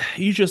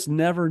you just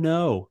never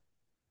know.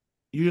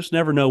 You just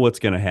never know what's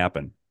going to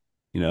happen.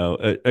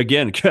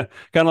 Again, kind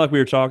of like we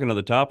were talking at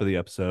the top of the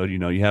episode, you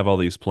have all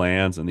these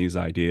plans and these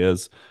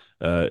ideas.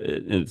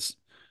 It's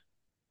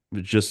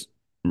just,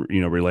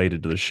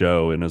 related to the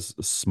show and as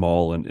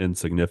small and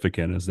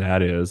insignificant as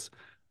that is,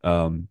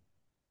 um,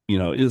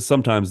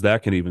 sometimes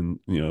that can even,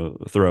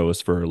 throw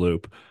us for a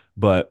loop.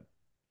 But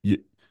you,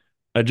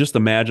 I just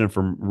imagine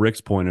from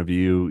Rick's point of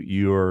view,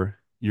 you're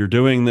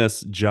doing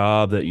this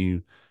job that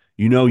you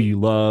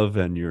love,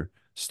 and you're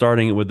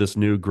starting it with this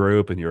new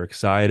group, and you're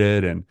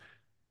excited,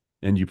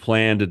 and you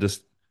plan to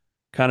just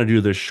kind of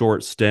do this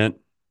short stint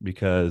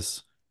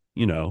because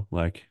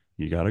like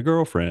you got a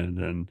girlfriend,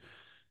 and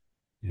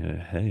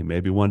yeah, hey,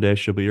 maybe one day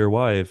she'll be your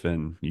wife,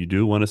 and you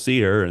do want to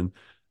see her, and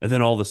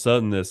then all of a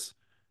sudden this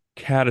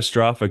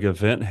catastrophic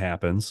event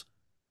happens,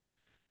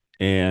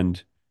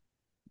 and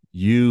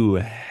you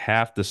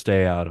have to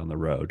stay out on the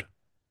road,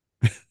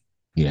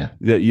 Yeah.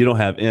 that you don't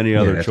have any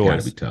Yeah, other that's gotta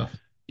be choice. tough.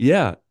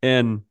 Yeah.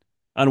 And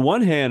on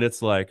one hand,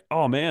 it's like,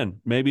 oh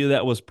man, maybe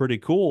that was pretty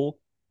cool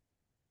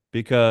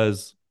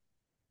because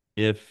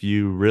if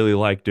you really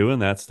like doing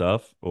that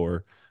stuff,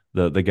 or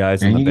the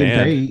guys in And the you're getting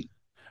band, paid.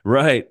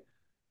 right.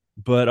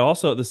 But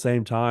also at the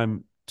same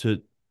time,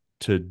 to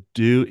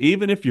do,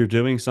 even if you're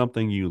doing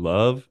something you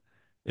love,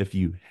 if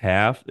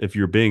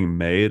you're being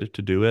made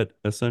to do it,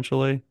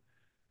 essentially,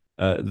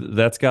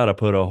 that's got to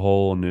put a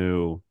whole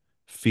new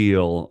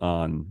feel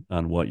on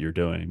what you're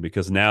doing,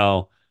 because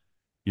now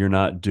you're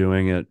not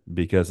doing it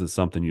because it's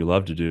something you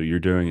love to do. You're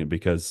doing it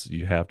because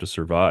you have to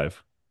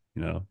survive.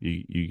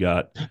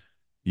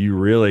 You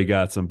really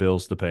got some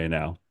bills to pay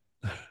now.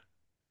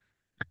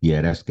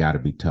 Yeah, that's gotta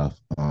be tough.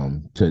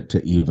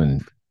 To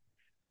even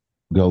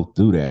go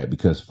through that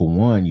because for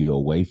one, you're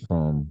away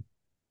from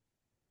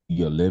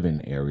your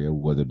living area,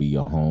 whether it be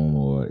your home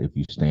or if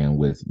you're staying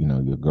with,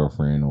 your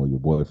girlfriend or your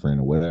boyfriend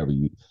or whatever,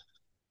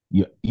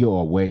 you're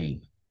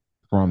away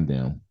from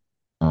them.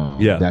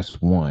 Yeah,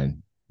 That's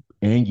one.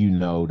 And you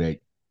know that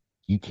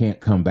you can't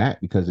come back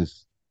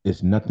because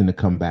it's nothing to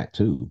come back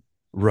to.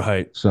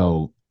 right.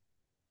 So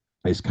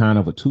it's kind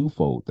of a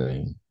twofold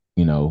thing,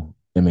 you know.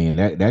 I mean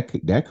that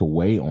could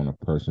weigh on a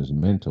person's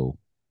mental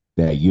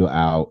that you're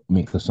out. I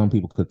mean, because some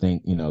people could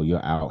think,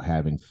 you're out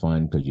having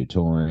fun because you're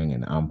touring,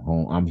 and I'm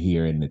home. I'm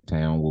here in the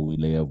town where we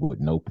live with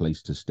no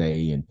place to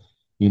stay, and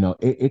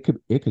it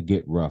could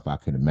get rough. I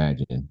can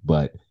imagine,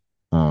 but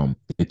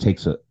it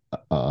takes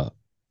a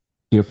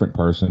different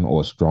person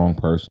or a strong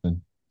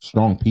person,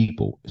 strong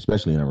people,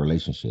 especially in a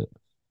relationship,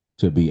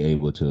 to be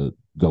able to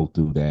go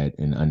through that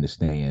and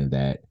understand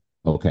that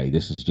okay,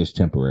 this is just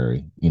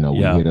temporary. We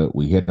Yeah,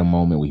 hit a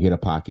moment, we hit a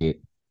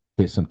pocket,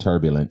 hit some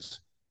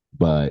turbulence,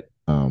 but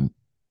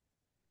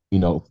you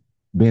know,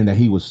 being that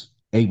he was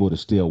able to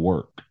still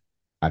work,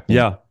 I think,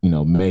 yeah,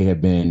 may have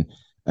been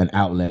an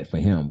outlet for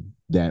him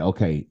that,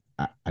 okay,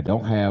 I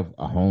don't have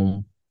a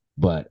home,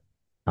 but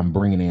I'm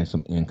bringing in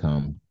some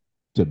income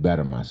to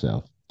better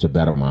myself, to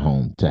better my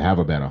home, to have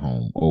a better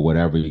home or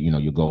whatever,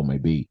 your goal may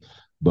be.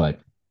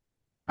 But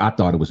I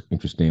thought it was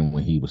interesting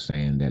when he was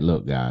saying that,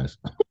 look, guys,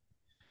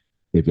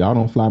 if y'all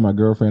don't fly my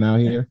girlfriend out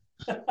here,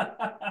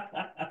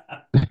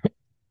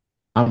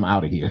 I'm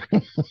out of here.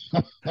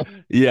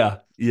 yeah,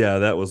 yeah.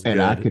 That was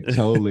And I good. could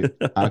totally,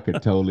 I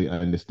could totally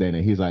understand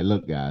it. He's like,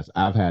 look, guys,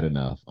 I've had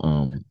enough.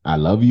 I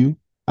love you.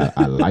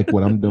 I like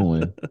what I'm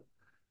doing,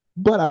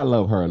 but I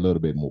love her a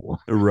little bit more.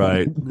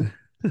 Right.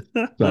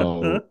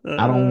 So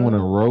I don't want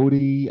to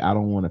roadie. I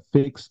don't want to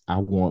fix. I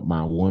want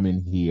my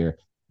woman here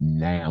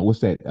now. What's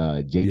that?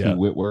 JT Yeah.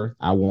 Whitworth.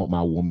 I want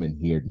my woman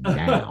here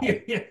now.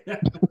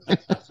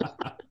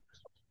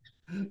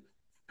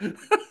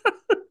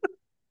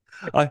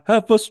 I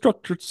have a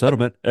structured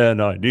settlement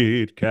and I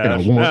need And I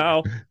cash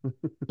want,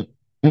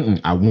 now.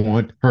 I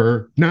want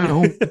her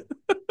now.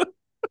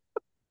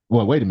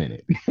 Well, wait a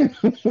minute.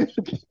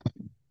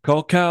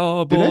 Call Did that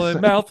Cowboy say?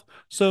 Mouth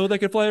so they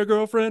can fly your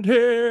girlfriend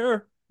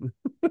here.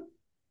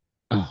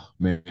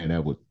 Man,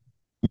 that was,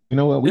 you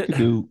know what? We could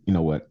do, you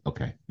know what?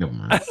 Okay, never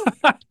mind.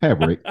 Have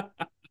Rick.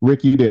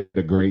 Rick, you did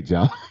a great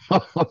job.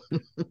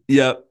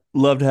 Yep,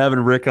 loved having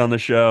Rick on the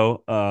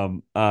show.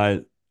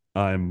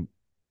 I'm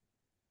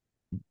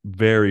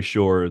very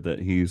sure that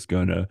he's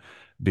going to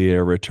be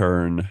a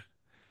return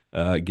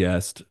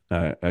guest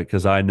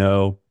because I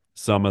know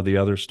some of the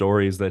other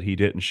stories that he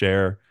didn't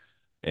share,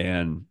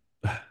 and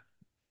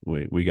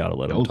we got to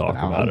let him Those, but talk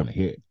I about want it. to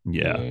hear.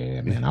 Yeah,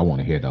 Yeah, man, I want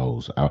to hear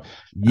those.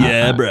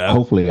 yeah, bro.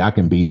 Hopefully I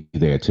can be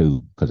there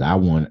too, because I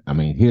want. I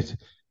mean, his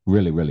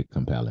really, really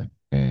compelling,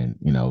 and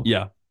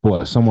Yeah,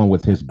 for someone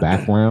with his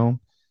background,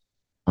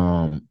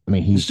 I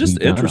mean, it's he's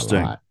just done a interesting,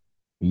 lot.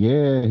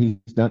 Yeah, he's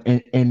done,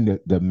 and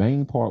the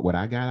main part, what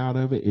I got out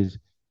of it is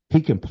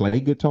he can play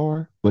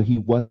guitar, but he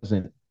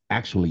wasn't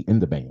actually in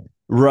the band.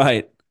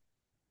 right?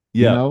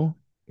 You Yep, know,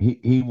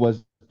 he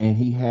was, and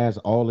he has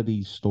all of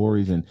these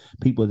stories and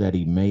people that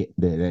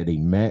that he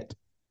met,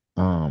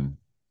 um,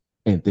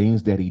 and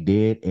things that he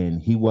did,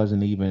 and he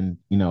wasn't even,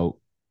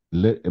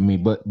 I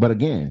mean, but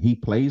again, he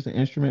plays the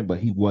instrument, but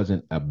he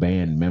wasn't a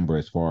band member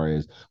as far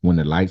as when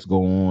the lights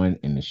go on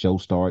and the show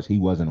starts, he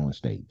wasn't on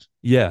stage.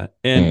 yeah,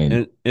 and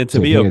And and to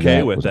to be hear okay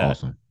that with was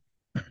that. awesome.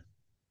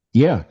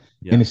 Yeah.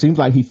 And Yeah, it seems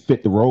like he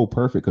fit the role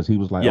perfect because he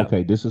was like, yeah,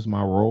 okay, this is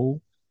my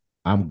role.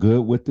 I'm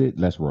good with it.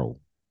 Let's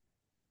roll.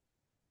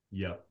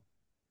 yeah.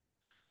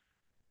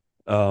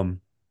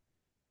 Um,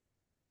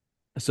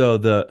 so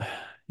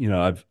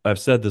I've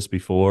said this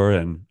before,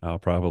 and I'll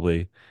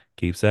probably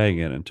keep saying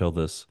it until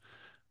this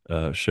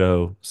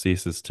show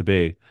ceases to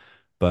be.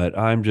 But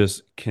I'm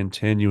just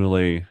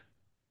continually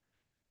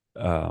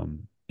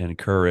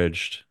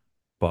encouraged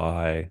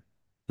by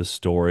the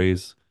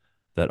stories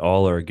that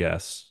all our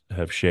guests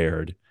have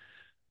shared,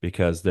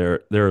 because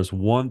there is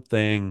one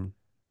thing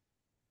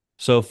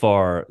so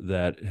far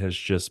that has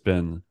just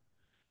been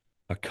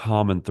a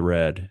common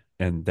thread,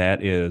 and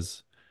that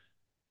is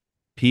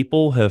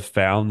people have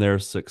found their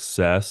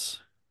success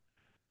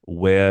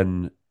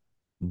when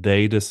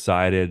they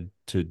decided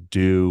to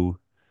do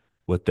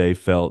what they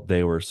felt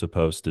they were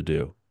supposed to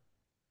do.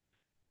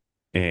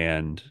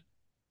 And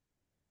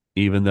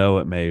even though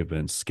it may have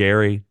been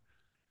scary,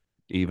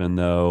 even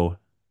though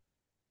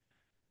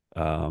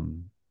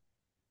um,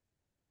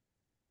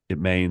 it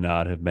may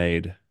not have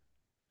made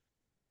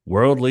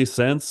worldly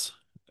sense,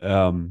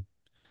 um,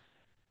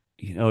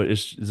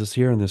 it's just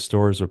hearing the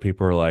stories where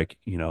people are like,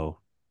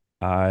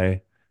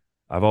 I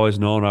I've always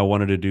known I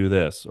wanted to do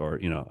this, or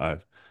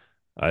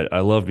I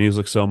love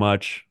music so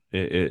much,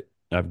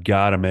 I've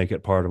got to make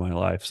it part of my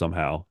life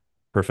somehow,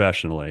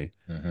 professionally.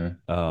 Hmm.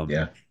 Um,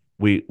 Yeah.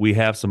 we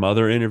have some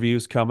other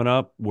interviews coming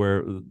up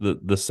where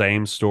the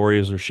same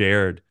stories are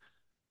shared.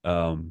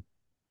 Um,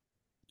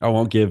 I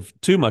won't give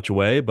too much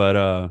away,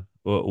 but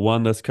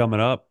one that's coming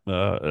up,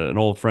 an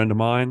old friend of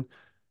mine,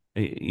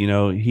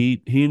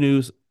 he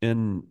knew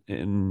in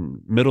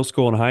middle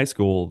school and high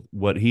school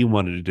what he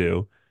wanted to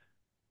do,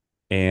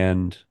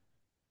 and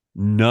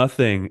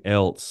nothing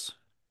else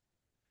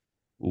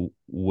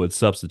would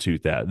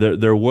substitute that.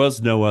 There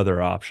was no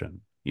other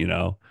option,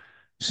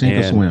 Sink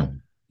or and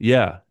swim.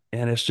 yeah,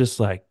 and it's just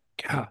like,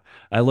 God,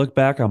 I look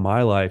back on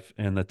my life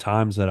and the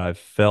times that I've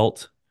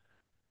felt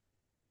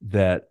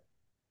that,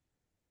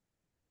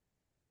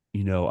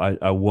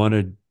 I want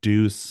to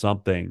do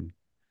something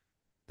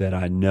that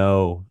I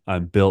know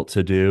I'm built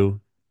to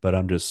do, but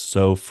I'm just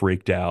so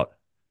freaked out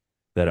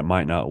that it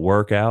might not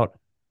work out,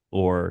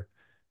 or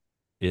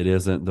it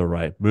isn't the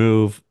right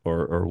move,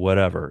 or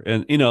whatever.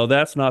 And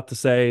that's not to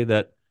say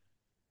that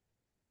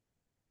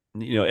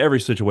every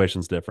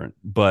situation's different,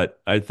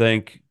 but I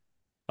think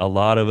a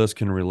lot of us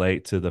can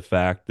relate to the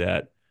fact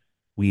that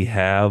we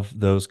have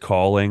those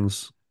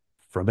callings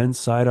from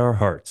inside our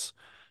hearts,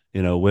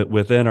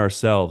 within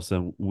ourselves,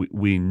 and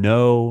we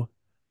know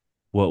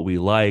what we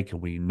like,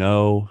 and we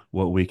know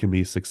what we can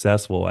be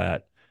successful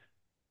at.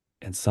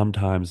 And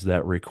sometimes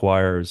that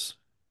requires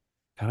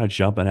kind of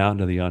jumping out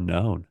into the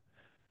unknown,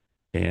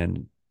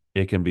 and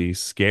it can be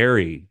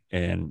scary,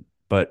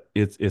 but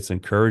it's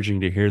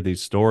encouraging to hear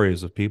these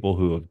stories of people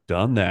who have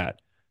done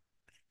that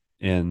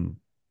and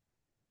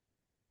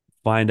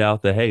find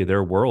out that, hey,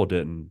 their world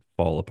didn't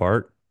fall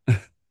apart.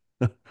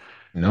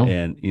 No,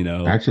 And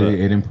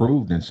actually, it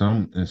improved in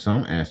some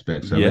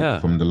aspects of it yeah,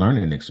 from the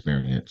learning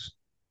experience.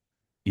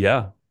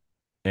 yeah.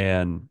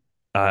 And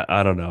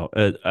I don't know.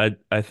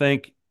 I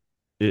think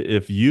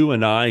if you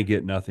and I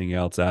get nothing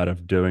else out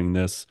of doing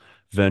this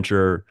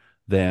venture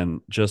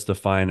than just to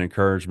find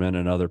encouragement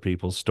in other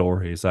people's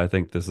stories, I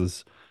think this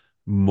is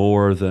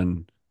more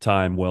than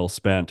time well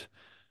spent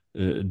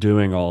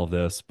doing all of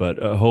this. But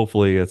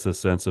hopefully, it's a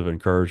sense of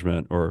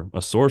encouragement, or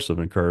a source of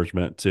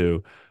encouragement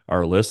to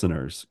our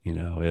listeners.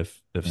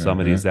 If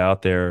somebody's Hmm.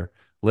 out there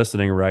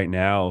listening right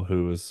now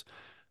who's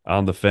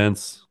on the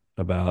fence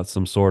about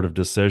some sort of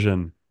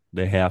decision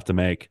they have to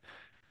make,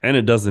 and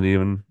it doesn't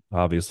even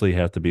obviously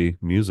have to be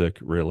music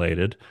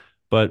related,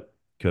 but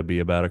could be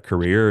about a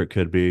career, it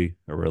could be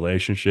a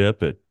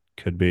relationship, it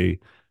could be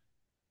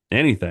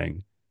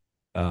anything.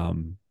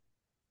 Um,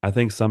 I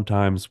think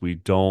sometimes we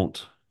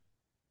don't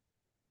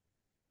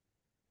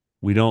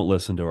we don't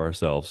listen to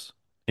ourselves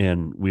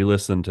and we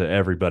listen to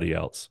everybody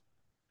else.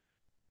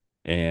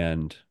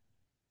 And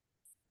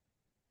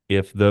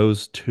if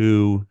those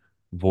two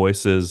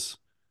voices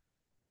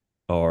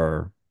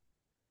are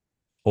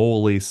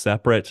wholly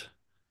separate,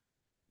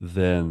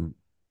 then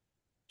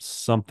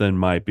something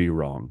might be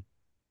wrong.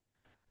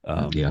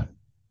 Um, Yeah.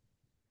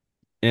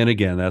 and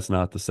again, that's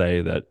not to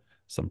say that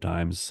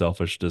sometimes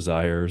selfish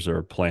desires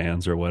or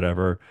plans or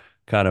whatever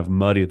kind of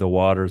muddy the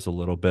waters a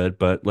little bit,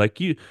 but like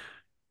you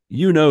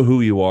know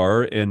who you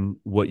are and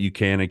what you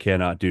can and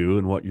cannot do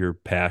and what your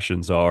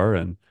passions are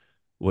and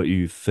what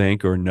you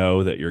think or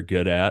know that you're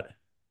good at.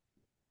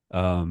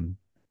 Um,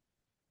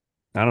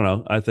 I don't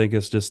know. I think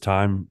it's just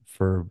time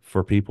for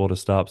people to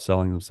stop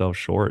selling themselves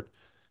short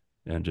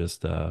and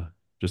just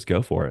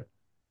go for it.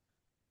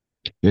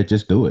 Yeah,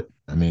 just do it.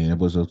 I mean, it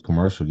was a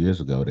commercial years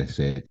ago that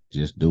said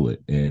just do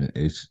it. And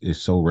it's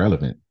so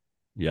relevant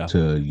Yeah.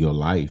 to your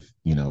life.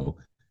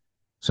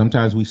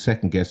 Sometimes we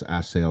second guess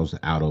ourselves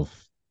out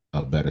of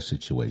a better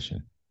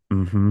situation,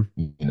 Hmm.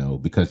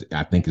 because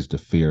I think it's the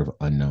fear of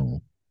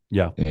unknown.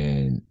 Yeah.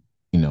 And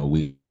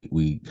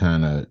we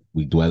kind of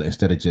we dwell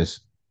instead of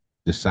just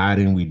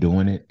deciding we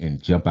doing it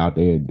and jump out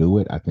there and do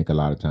it. I think a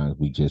lot of times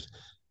we just,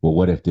 well,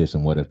 what if this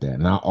and what if that?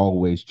 And I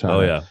always try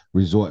Oh to yeah.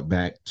 resort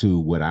back to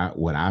what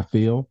I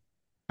feel.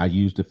 I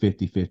use the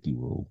 50-50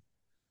 rule.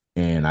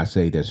 And I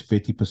say there's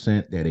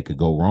 50% that it could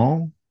go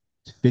wrong,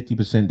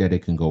 50% that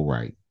it can go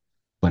right.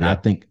 But I Yeah.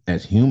 think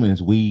as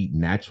humans, we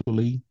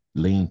naturally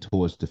lean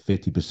towards the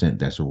 50%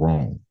 that's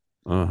wrong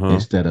Uh-huh.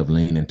 instead of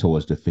leaning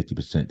towards the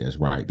 50% that's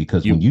right.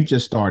 Because when You you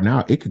just starting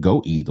out, it could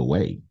go either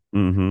way.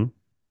 hmm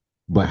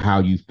But how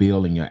you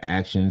feel in your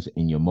actions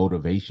and your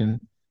motivation,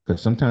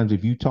 because sometimes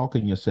if you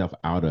talking yourself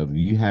out of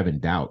you having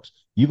doubts,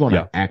 you're yeah.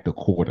 gonna act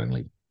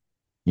accordingly.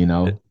 You It,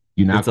 know,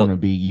 you're it's not a going to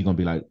be, you're going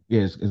to be like,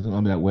 yes, it's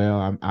going to be like,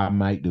 well, I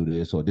might do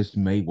this or this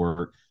may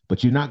work,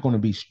 but you're not going to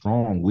be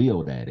strong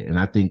willed at it. And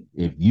I think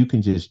if you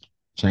can just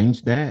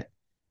change that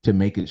to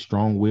make it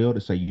strong willed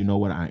to say, you know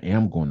what, I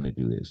am going to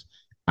do this,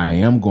 I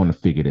am going to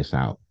figure this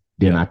out,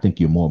 then yeah. I think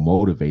you're more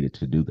motivated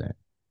to do that.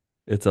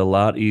 It's a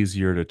lot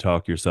easier to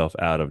talk yourself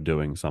out of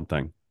doing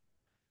something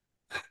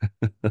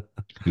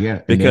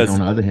Yeah. And then on because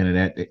the other hand of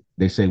that,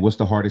 they say, what's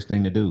the hardest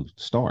thing to do?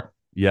 Start.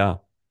 yeah.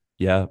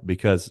 Yeah,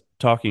 because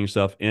talking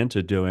yourself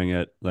into doing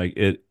it, like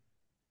it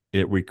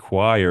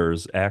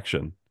requires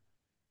action.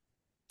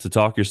 To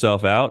talk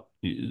yourself out,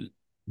 you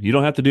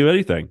don't have to do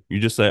anything. You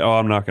just say, "Oh,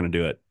 I'm not going to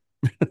do it."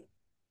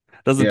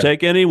 Doesn't Yeah.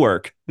 take any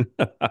work.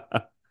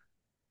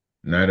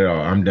 Not at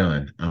all. I'm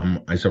done.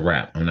 It's a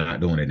wrap. I'm not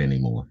doing it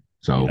anymore.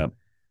 Yeah. So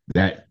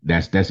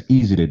that's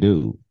easy to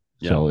do.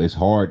 Yeah. So it's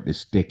hard to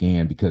stick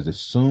in because as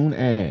soon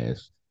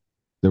as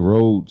the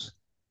roads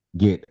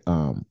get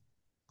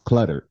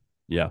cluttered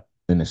Yeah.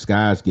 and the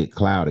skies get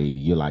cloudy,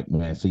 you're like,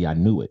 man, see, I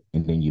knew it,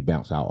 and then you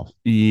bounce off.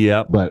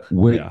 Yep. But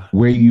where Yeah.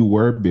 where you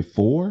were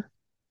before,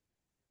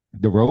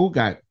 the road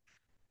got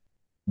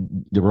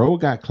the road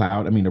got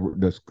cloud. I mean,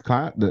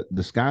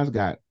 the skies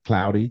got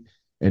cloudy,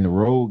 and the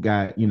road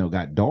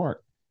got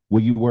dark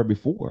where you were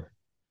before.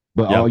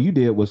 But Yeah. all you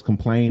did was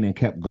complain and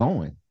kept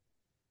going.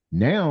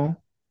 Now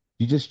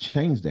you just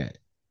change that.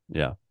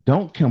 Yeah.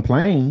 Don't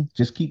complain,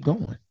 just keep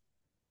going.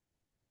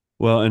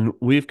 Well, and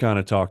we've kind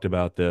of talked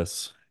about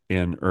this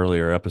in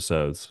earlier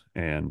episodes.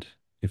 And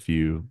if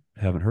you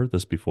haven't heard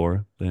this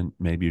before, then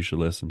maybe you should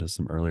listen to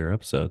some earlier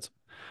episodes.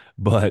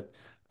 But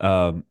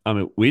I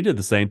mean, we did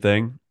the same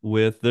thing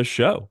with this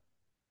show.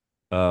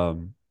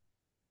 Um,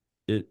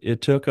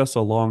 it took us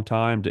a long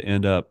time to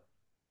end up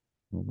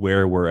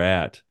where we're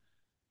at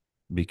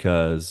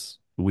because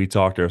we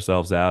talked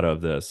ourselves out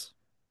of this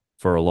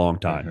for a long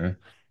time. Mm-hmm.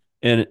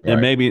 And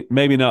Right.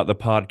 maybe not the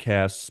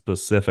podcast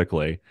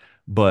specifically,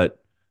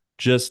 but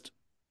just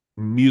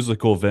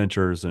musical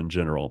ventures in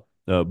general,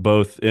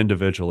 both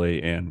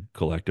individually and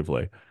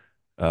collectively.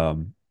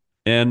 Um,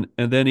 and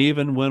then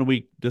even when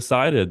we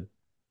decided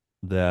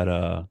that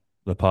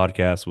the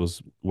podcast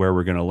was where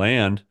we're going to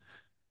land,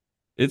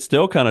 it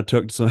still kind of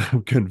took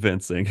some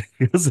convincing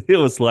because it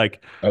was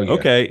like, Oh yeah.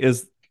 okay,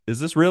 is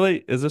this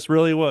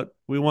really what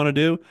we want to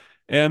do?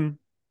 And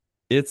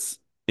it's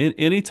in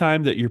any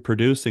time that you're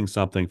producing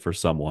something for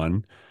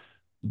someone,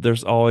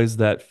 there's always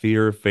that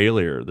fear of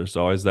failure. There's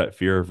always that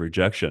fear of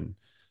rejection.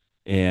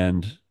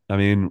 And I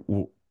mean,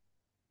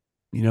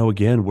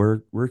 again,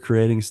 we're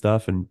creating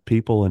stuff and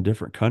people in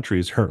different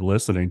countries are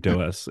listening to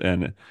us.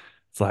 And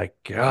it's like,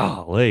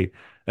 golly,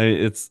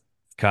 it's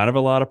kind of a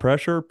lot of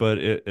pressure, but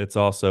it's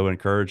also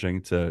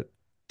encouraging to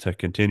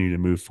continue to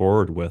move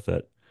forward with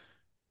it.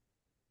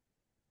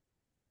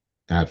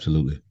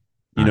 Absolutely.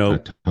 You I know,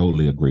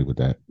 totally agree with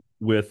that.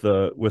 with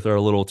our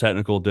little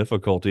technical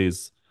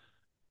difficulties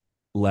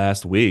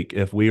last week,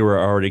 if we were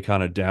already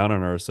kind of down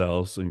on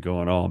ourselves and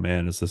going, "Oh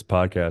man, is this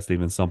podcast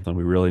even something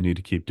we really need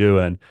to keep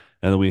doing?"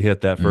 And then we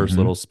hit that first Mm-hmm.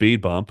 little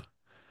speed bump,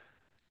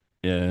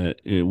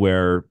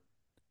 where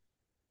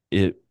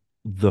it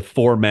the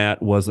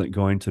format wasn't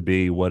going to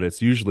be what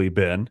it's usually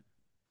been.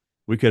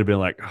 We could have been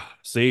like, oh,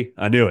 "See,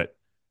 I knew it.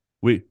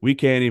 We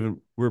can't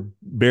even we're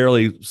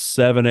barely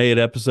 7, 8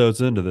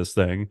 episodes into this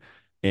thing,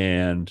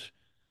 and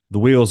the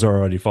wheels are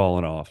already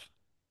falling off.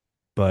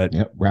 But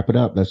Yep. Wrap it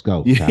up. Let's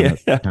go. yeah,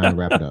 Time to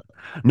wrap it up.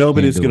 Can't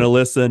nobody's do gonna it.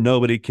 listen.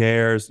 Nobody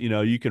cares.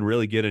 You can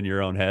really get in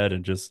your own head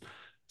and just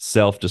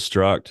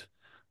self-destruct.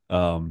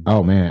 Um,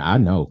 Oh man, I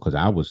know because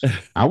I was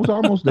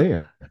almost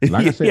there.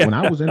 Like I said, yeah, when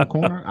I was in the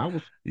corner, I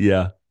was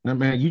yeah, no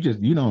man, you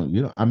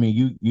don't I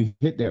mean you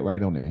hit that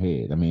right on the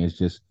head. I mean, it's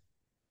just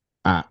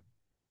I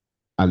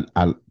I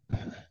I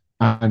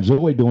I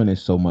enjoy doing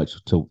this so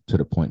much to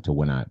the point to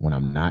when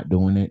I'm not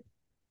doing it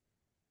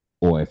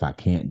or if I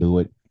can't do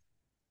it,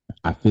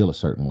 I feel a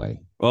certain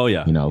way, oh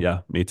yeah, you know, yeah,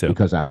 me too.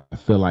 because I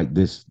feel like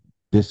this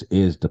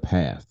is the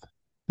path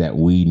that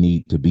we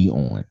need to be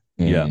on.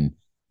 Yeah, And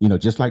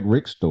just like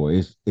Rick's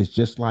story, it's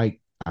just like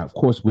of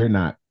course we're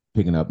not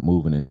picking up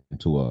moving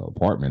into an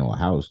apartment or a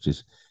house,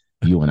 just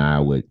you and I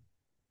with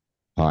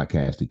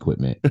podcast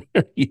equipment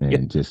yeah,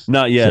 and just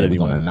not yet say we're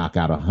going to anyway. knock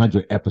out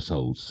 100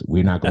 episodes.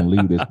 We're not going to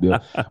leave this bill.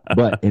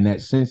 But in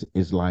that sense,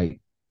 it's like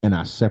in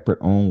our separate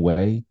own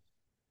way,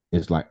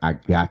 it's like I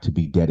got to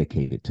be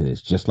dedicated to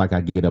this. Just like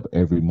I get up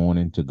every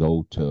morning to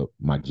go to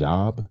my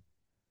job,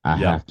 I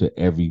Yeah, have to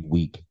every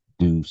week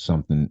do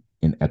something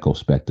in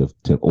ecospective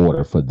to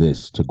order for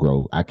this to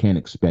grow. I can't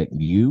expect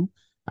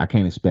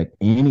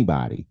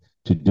anybody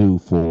to do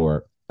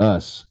for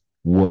us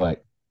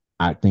what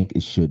I think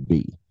it should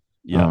be,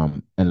 yeah,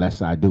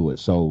 unless I do it.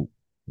 So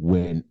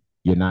when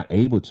you're not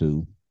able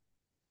to,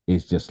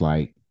 it's just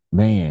like,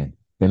 man,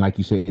 and like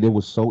you said, it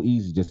was so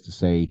easy just to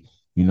say,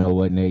 you know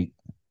what, Nate,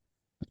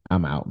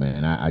 I'm out,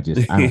 man. I don't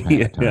have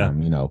yeah,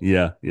 time.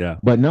 yeah, yeah,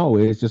 But no,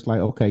 it's just like,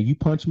 okay, you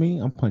punch me,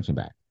 I'm punching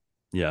back.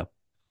 yeah.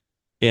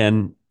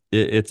 And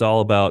it's all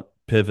about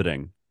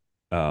pivoting.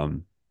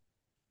 Um,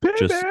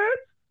 just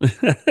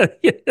Pivot.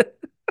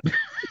 yeah,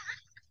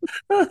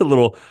 a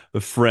little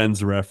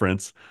Friends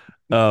reference.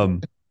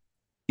 Um,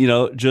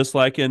 just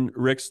like in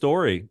Rick's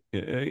story,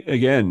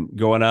 again,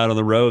 going out on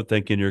the road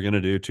thinking you're going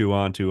to do 2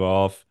 on, 2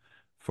 off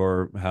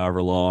for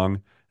however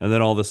long, and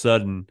then all of a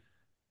sudden,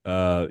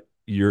 uh,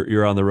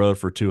 you're on the road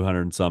for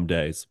 200 and some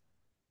days.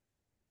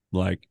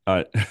 Like,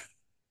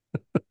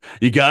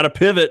 you got to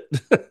pivot.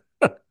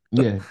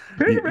 Yeah.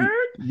 you, Pivot.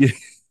 you,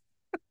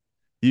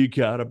 you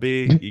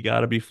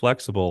gotta be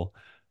flexible,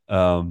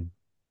 um,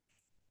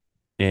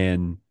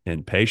 and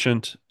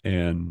patient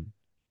and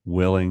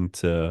willing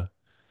to.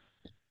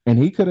 And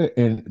he could have,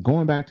 and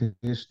going back to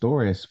his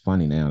story, it's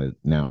funny now that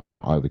now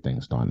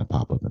everything's starting to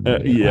pop up in my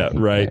head. I Yeah, hate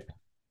right. that.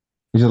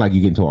 It's just like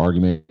you get into an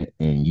argument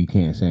and you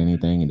can't say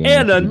anything, and then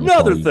And next thing you call,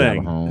 another you drive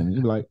thing. home,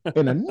 you're like,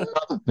 and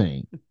another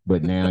thing.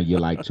 But now you're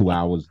like 2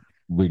 hours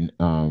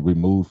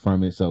removed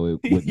from it, so it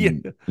Yeah,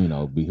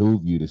 wouldn't,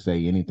 behoove you to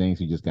say anything.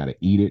 So you just got to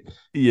eat it.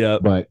 yeah.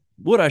 But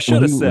What I when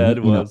should have he, said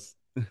was,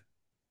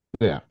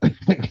 yeah,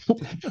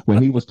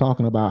 when he was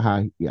talking about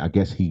how I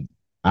guess I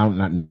don't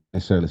not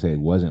necessarily say it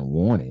wasn't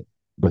wanted,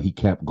 but he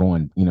kept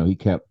going. He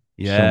kept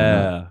showing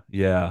up.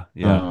 yeah, yeah,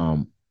 yeah,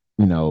 Um,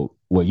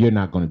 well, you're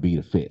not going to be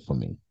the fit for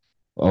me.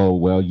 Oh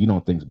well, you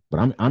don't think,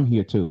 but I'm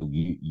here too.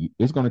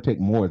 It's going to take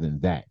more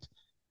than that to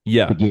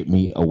yeah, get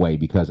me away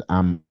because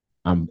I'm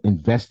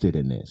invested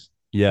in this,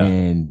 yeah.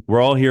 and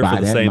We're all here for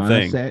by the that same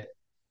thing. mindset,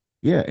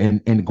 yeah,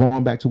 and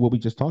going back to what we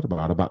just talked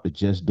about the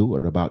just do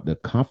it, about the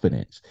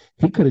confidence.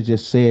 He could have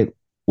just said,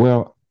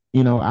 "Well,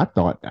 I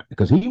thought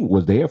because he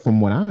was there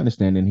from what I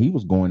understand, and he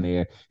was going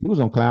there. He was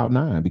on cloud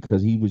nine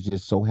because he was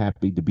just so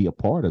happy to be a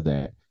part of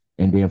that.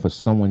 And then for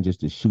someone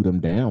just to shoot him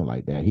down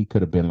like that, he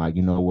could have been like,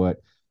 you know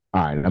what?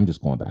 All right, I'm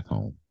just going back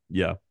home.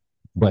 Yeah.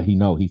 But he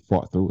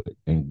fought through it,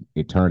 and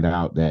it turned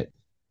out that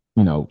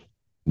you know,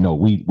 no,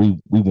 we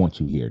want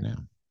you here now.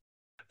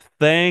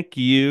 Thank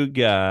you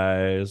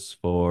guys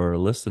for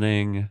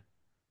listening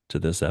to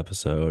this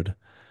episode.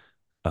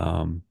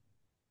 Um,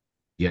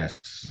 Yes,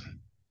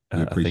 we I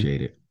think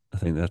appreciate it I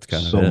think that's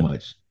kind of so it.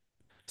 much.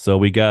 So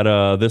we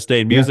got This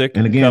Day in Yeah. Music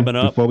And again, coming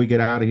up. before we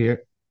get out of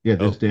here, yeah,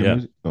 this Oh, damn yeah.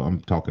 music. Oh,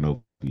 I'm talking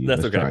over you.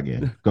 That's Let's try okay.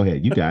 again. Go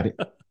ahead. You got it.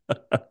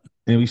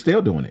 And we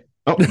still doing it.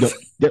 Oh, yep,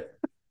 yep.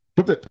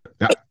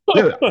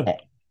 Yeah. Oh,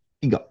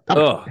 you go.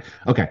 Oh,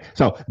 Okay.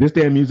 So this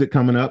damn music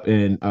coming up,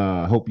 and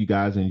hope you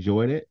guys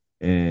enjoyed it.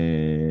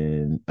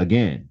 And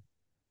again,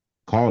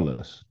 call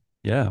us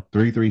yeah.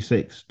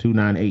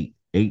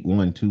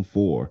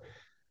 336-298-8124.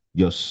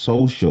 Your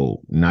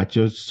social, not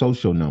your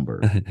social number,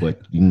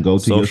 but you can go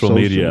to your Social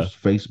media.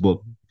 socials,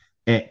 Facebook,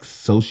 X,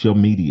 social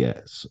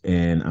medias,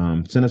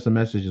 and send us a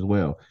message as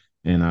well.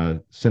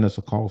 And send us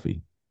a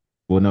coffee.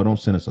 Well, no, don't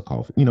send us a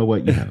coffee. You know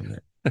what? You handle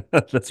that.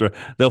 That's right.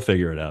 They'll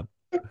figure it out.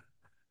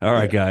 All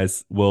right, Yeah.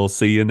 guys. We'll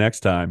see you next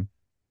time.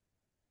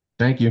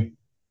 Thank you.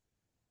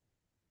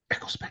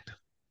 Echospective.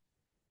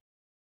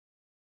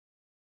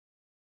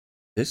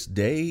 This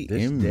day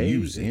in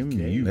music.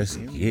 Let's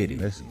get it.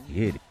 Let's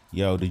get it.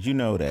 Yo, did you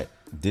know that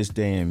this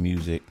day in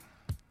music,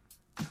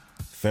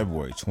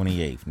 February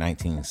 28th,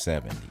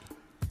 1970,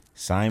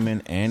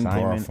 Simon and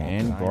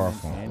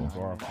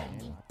Garfunkel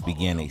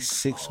began a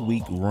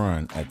 6-week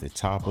run at the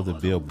top of the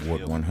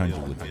Billboard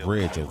 100 with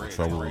Bridge over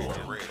Troubled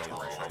Water.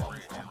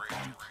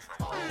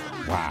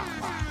 Wow.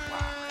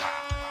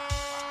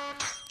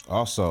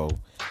 Also,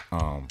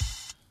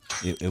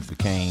 it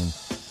became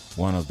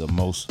one of the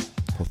most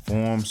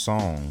performed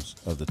songs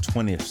of the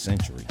 20th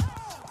century,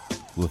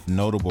 with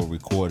notable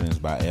recordings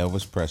by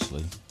Elvis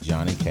Presley,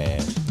 Johnny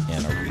Cash,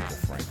 and Aretha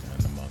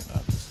Franklin, among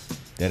others.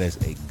 That is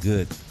a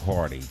good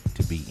party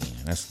to be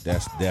in. That's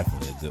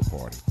definitely a good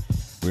party.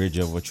 Bridge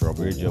Over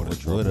Troubled Water.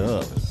 What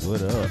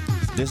up?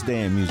 This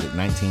Day in Music,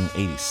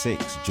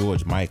 1986,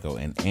 George Michael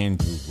and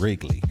Andrew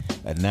Wrigley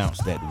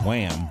announced that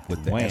Wham!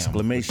 With the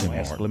exclamation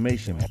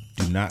mark.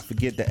 Do not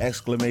forget the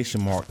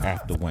exclamation mark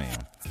after Wham!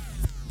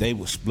 They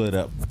would split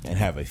up and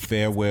have a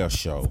farewell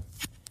show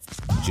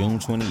June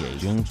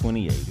 28,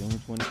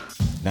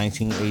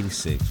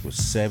 1986, with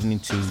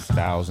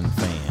 72,000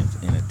 fans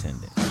in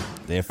attendance.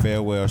 Their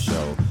farewell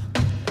show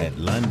at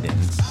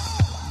London's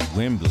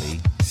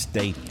Wembley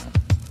Stadium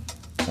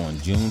on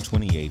June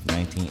 28,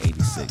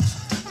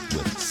 1986,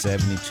 with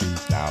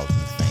 72,000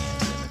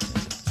 fans in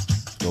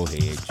attendance. Go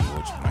ahead,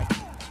 George Michael.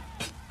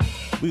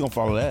 We're going to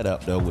follow that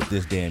up, though, with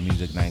This Day in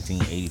Music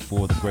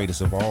 1984, the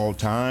greatest of all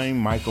time,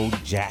 Michael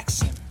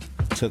Jackson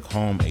took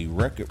home a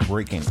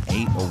record-breaking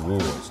 8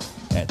 awards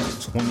at the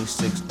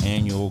 26th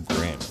Annual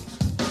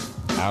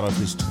Grammys. Out of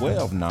his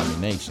 12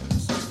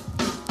 nominations,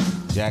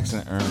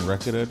 Jackson earned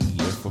Record of the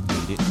Year for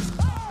Beat It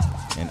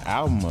and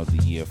Album of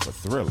the Year for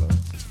Thriller,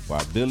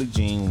 while Billie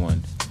Jean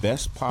won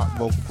Best Pop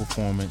Vocal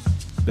Performance,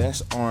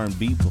 Best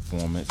R&B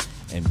Performance,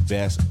 and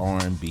Best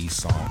R&B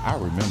Song. I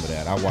remember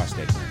that. I watched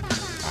that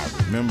Grammy. I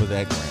remember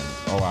that Grammy.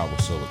 Oh, I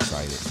was so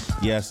excited.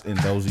 Yes, and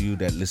those of you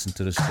that listen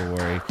to the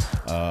story,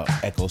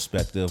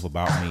 echospective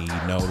about me,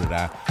 know that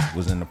I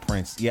was in the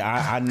Prince. Yeah,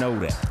 I know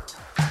that.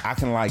 I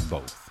can like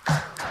both. All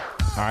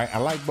right, I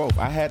like both.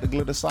 I had the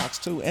glitter socks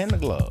too, and the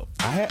glove.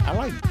 I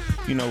like,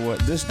 you know what?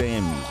 This Day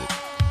in Music,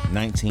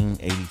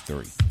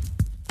 1983.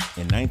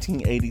 In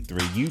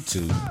 1983,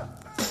 U2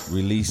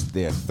 released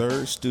their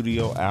third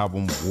studio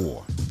album,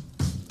 War.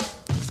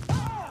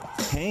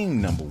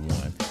 Came number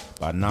one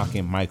by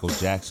knocking Michael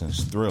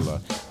Jackson's Thriller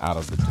out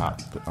of the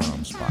top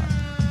spot,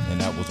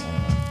 and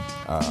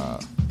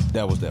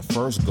that was their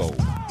first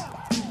gold,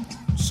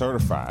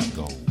 certified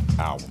gold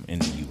album in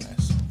the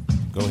U.S.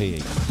 Go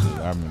ahead, U2.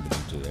 I remember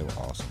them too. They were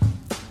awesome.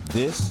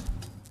 This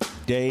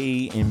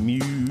Day in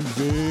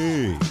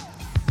Music.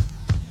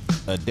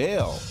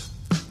 Adele,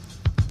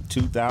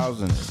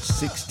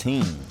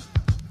 2016,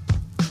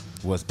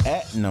 was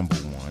at number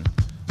one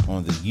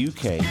on the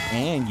UK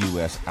and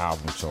US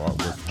album chart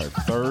with her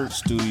third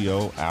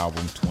studio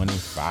album,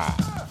 25.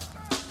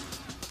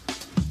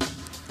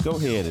 Go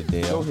ahead,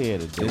 Adele.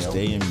 This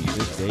Day in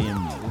Music.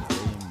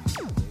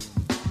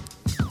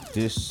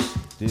 This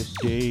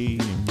Day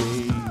in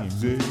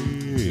Music.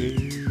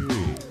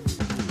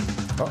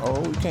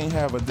 Uh-oh, you can't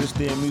have a This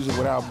Day in Music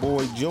without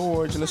Boy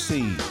George. Let's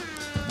see.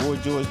 Boy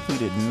George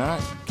pleaded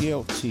not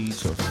guilty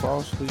to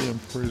falsely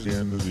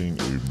imprisoning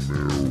a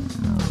male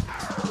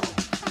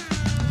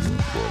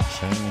by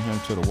chaining him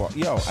to the wall.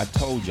 Yo, I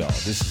told y'all,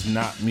 this is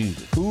not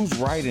music. Who's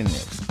writing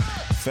this?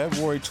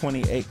 February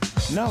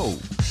 28th. No,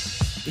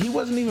 he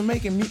wasn't even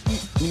making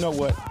music. You know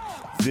what?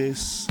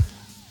 This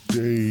Day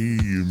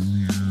in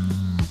Music.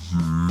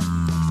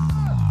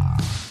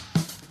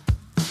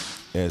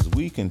 As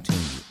we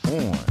continue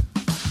on.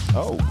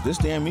 Oh, This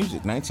Day in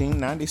Music,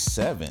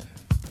 1997.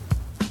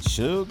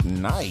 Suge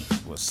Knight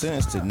was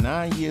sentenced to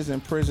 9 years in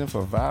prison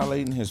for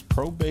violating his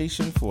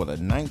probation for the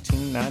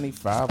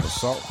 1995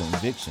 assault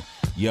conviction.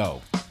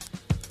 Yo,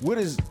 what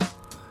is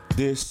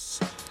This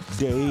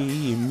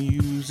Day in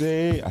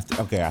Music? I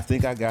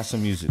think I got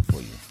some music for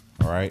you,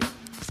 all right?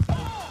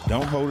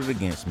 Don't hold it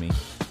against me,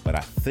 but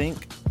I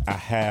think I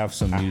have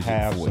some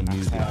music for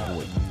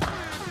you.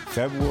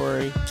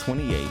 February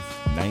 28th,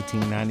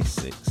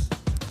 1996,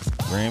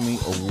 Grammy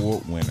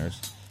Award winners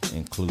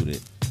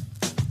included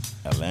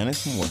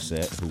Alanis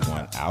Morissette, who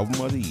won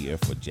Album of the Year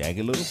for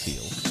Jagged Little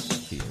Pill,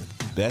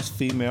 Best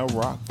Female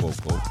Rock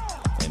Vocal,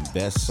 and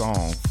Best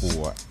Song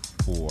for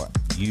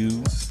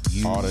You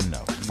Ought to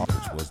Know,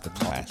 which was the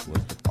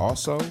classic.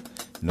 Also,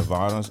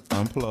 Nirvana's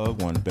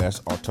Unplugged won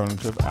Best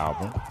Alternative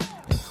Album,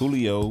 and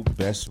Coolio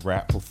Best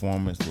Rap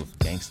Performance with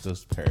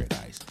Gangsta's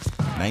Paradise,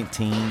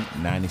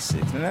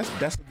 1996. And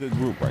that's a good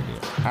group right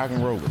there. I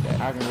can roll with that.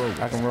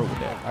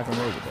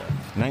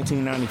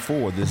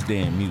 1994, This Day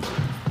in Music.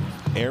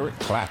 Eric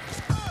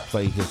Clapton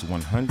played his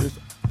 100th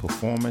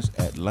performance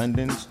at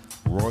London's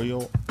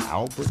Royal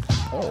Albert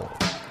Hall.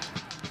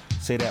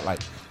 Say that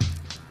like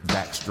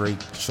back straight,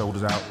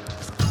 shoulders out.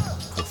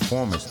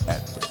 Performance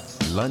at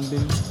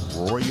London's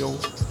Royal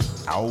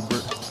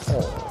Albert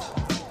Hall.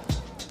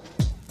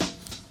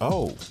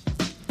 Oh,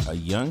 a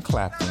young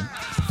Clapton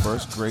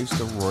first graced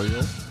the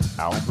Royal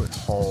Albert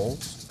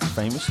Hall's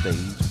famous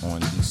stage on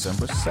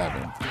December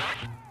 7,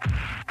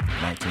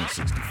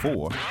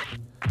 1964,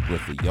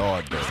 with the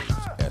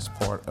Yardbirds as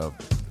part of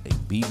a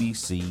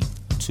BBC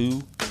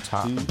Two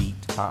Top Beat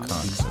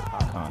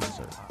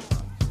concert.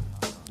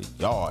 The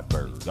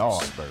Yardbirds.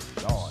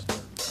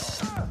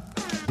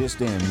 This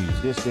Day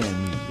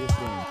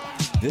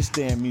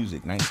in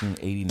Music,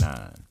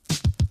 1989.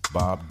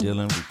 Bob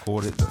Dylan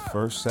recorded the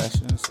first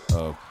sessions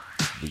of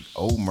the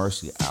Old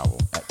Mercy album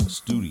at the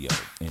studio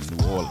in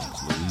New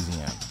Orleans,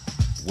 Louisiana.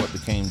 What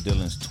became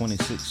Dylan's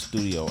 26th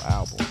studio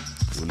album,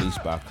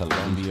 released by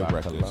Columbia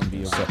Records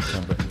in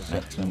September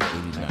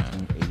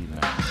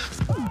 1989.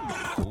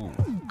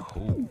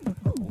 Cool.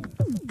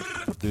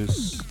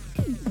 This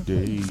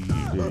day.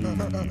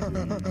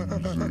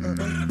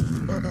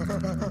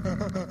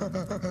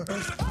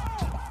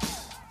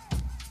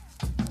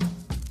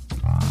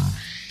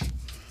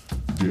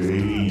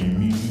 Day in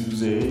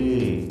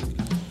music.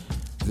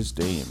 This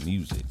day in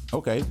music.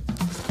 Okay.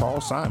 Paul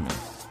Simon,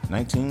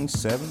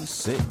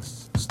 1976.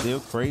 Still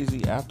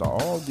Crazy After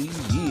All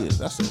These Years.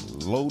 That's a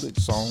loaded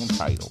song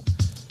title.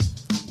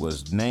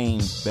 Was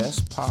named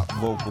Best Pop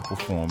Vocal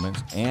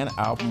Performance and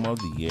Album of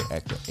the Year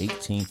at the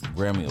 18th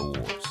Grammy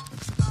Awards.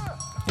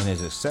 In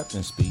his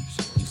acceptance speech,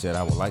 he said,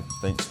 "I would like to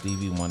thank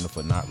Stevie Wonder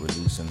for not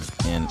releasing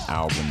an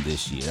album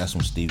this year." That's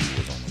when Stevie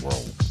was on the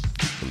road.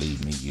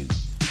 Believe me,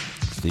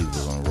 Stevie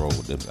was on the road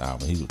with this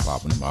album. He was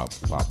popping them out.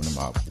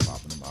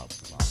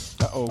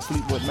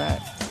 Fleetwood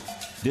Mac.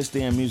 This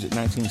Day in Music,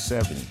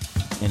 1970.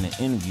 In an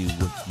interview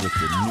with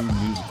the New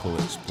Musical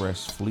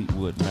Express,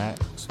 Fleetwood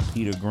Mac's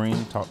Peter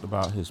Green talked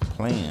about his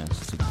plans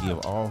to give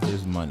all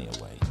his money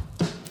away.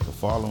 The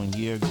following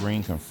year,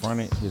 Green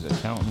confronted his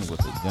accountant with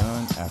a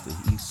gun after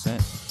he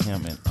sent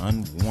him an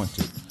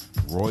unwanted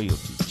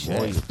royalty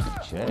check.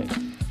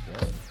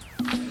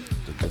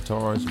 The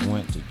guitarist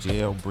went to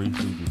jail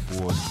briefly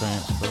before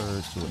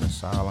transferred to an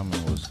asylum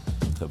and was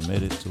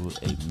committed to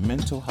a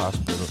mental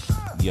hospital.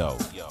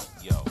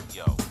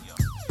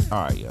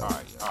 All right,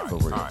 for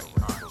real.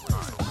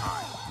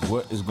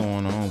 What is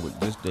going on with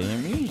This Day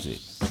in Music?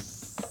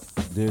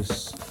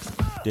 This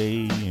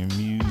Day in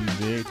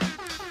Music.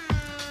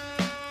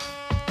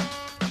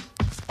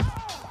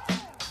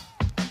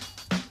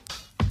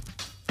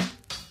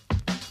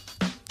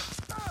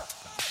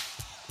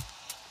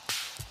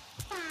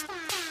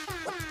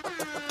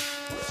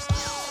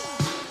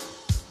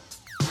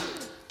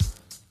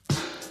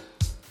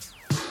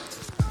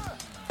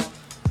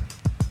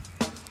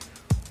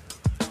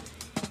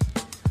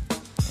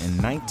 In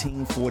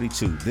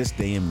 1942, This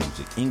Day in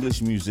Music,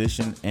 English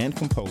musician and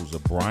composer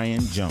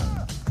Brian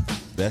Jones,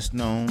 best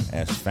known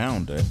as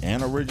founder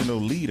and original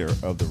leader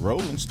of the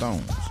Rolling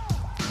Stones,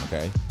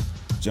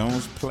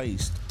 Jones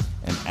placed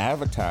an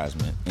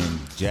advertisement in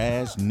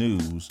Jazz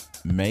News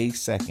May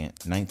 2nd,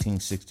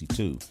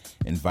 1962,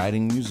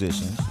 inviting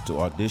musicians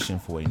to audition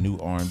for a new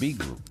R&B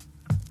group.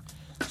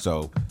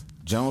 So,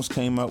 Jones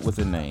came up with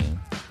the name,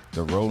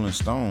 the Rolling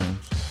Stones,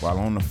 while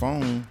on the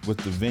phone with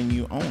the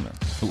venue owner,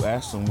 who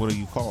asked him, "What are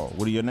you called?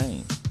 What are your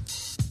names?"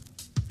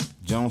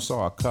 Jones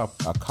saw a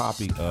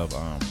copy of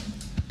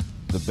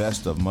The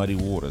Best of Muddy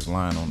Waters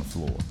lying on the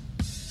floor.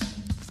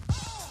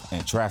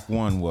 And track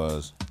one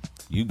was,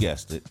 you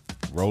guessed it,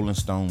 Rolling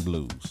Stone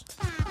Blues.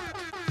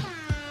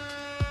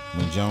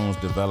 When Jones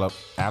developed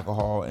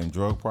alcohol and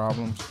drug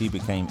problems, he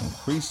became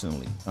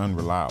increasingly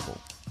unreliable.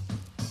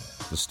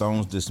 The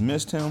Stones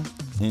dismissed him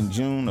in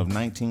June of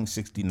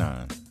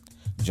 1969.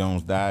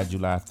 Jones died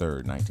July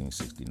 3rd,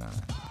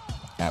 1969,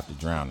 after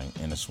drowning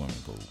in a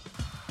swimming pool.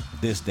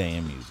 This Day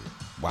in Music.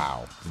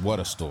 Wow, what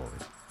a story.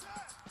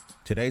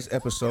 Today's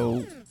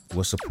episode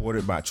was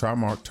supported by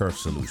Trimark Turf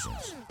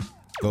Solutions.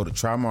 Go to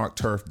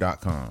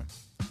trimarkturf.com.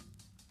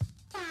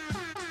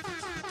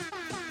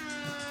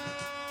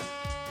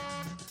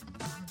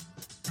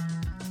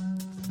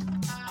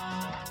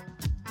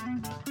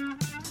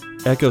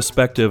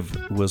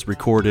 Echospective was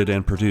recorded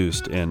and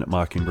produced in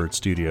Mockingbird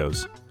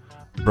Studios.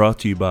 Brought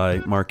to you by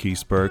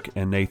Marquise Burke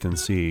and Nathan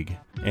Sieg,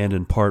 and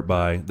in part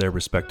by their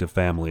respective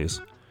families.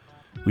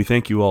 We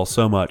thank you all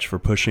so much for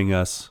pushing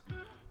us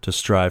to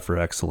strive for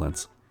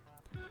excellence.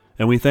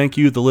 And we thank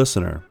you, the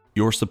listener.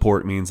 Your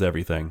support means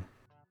everything.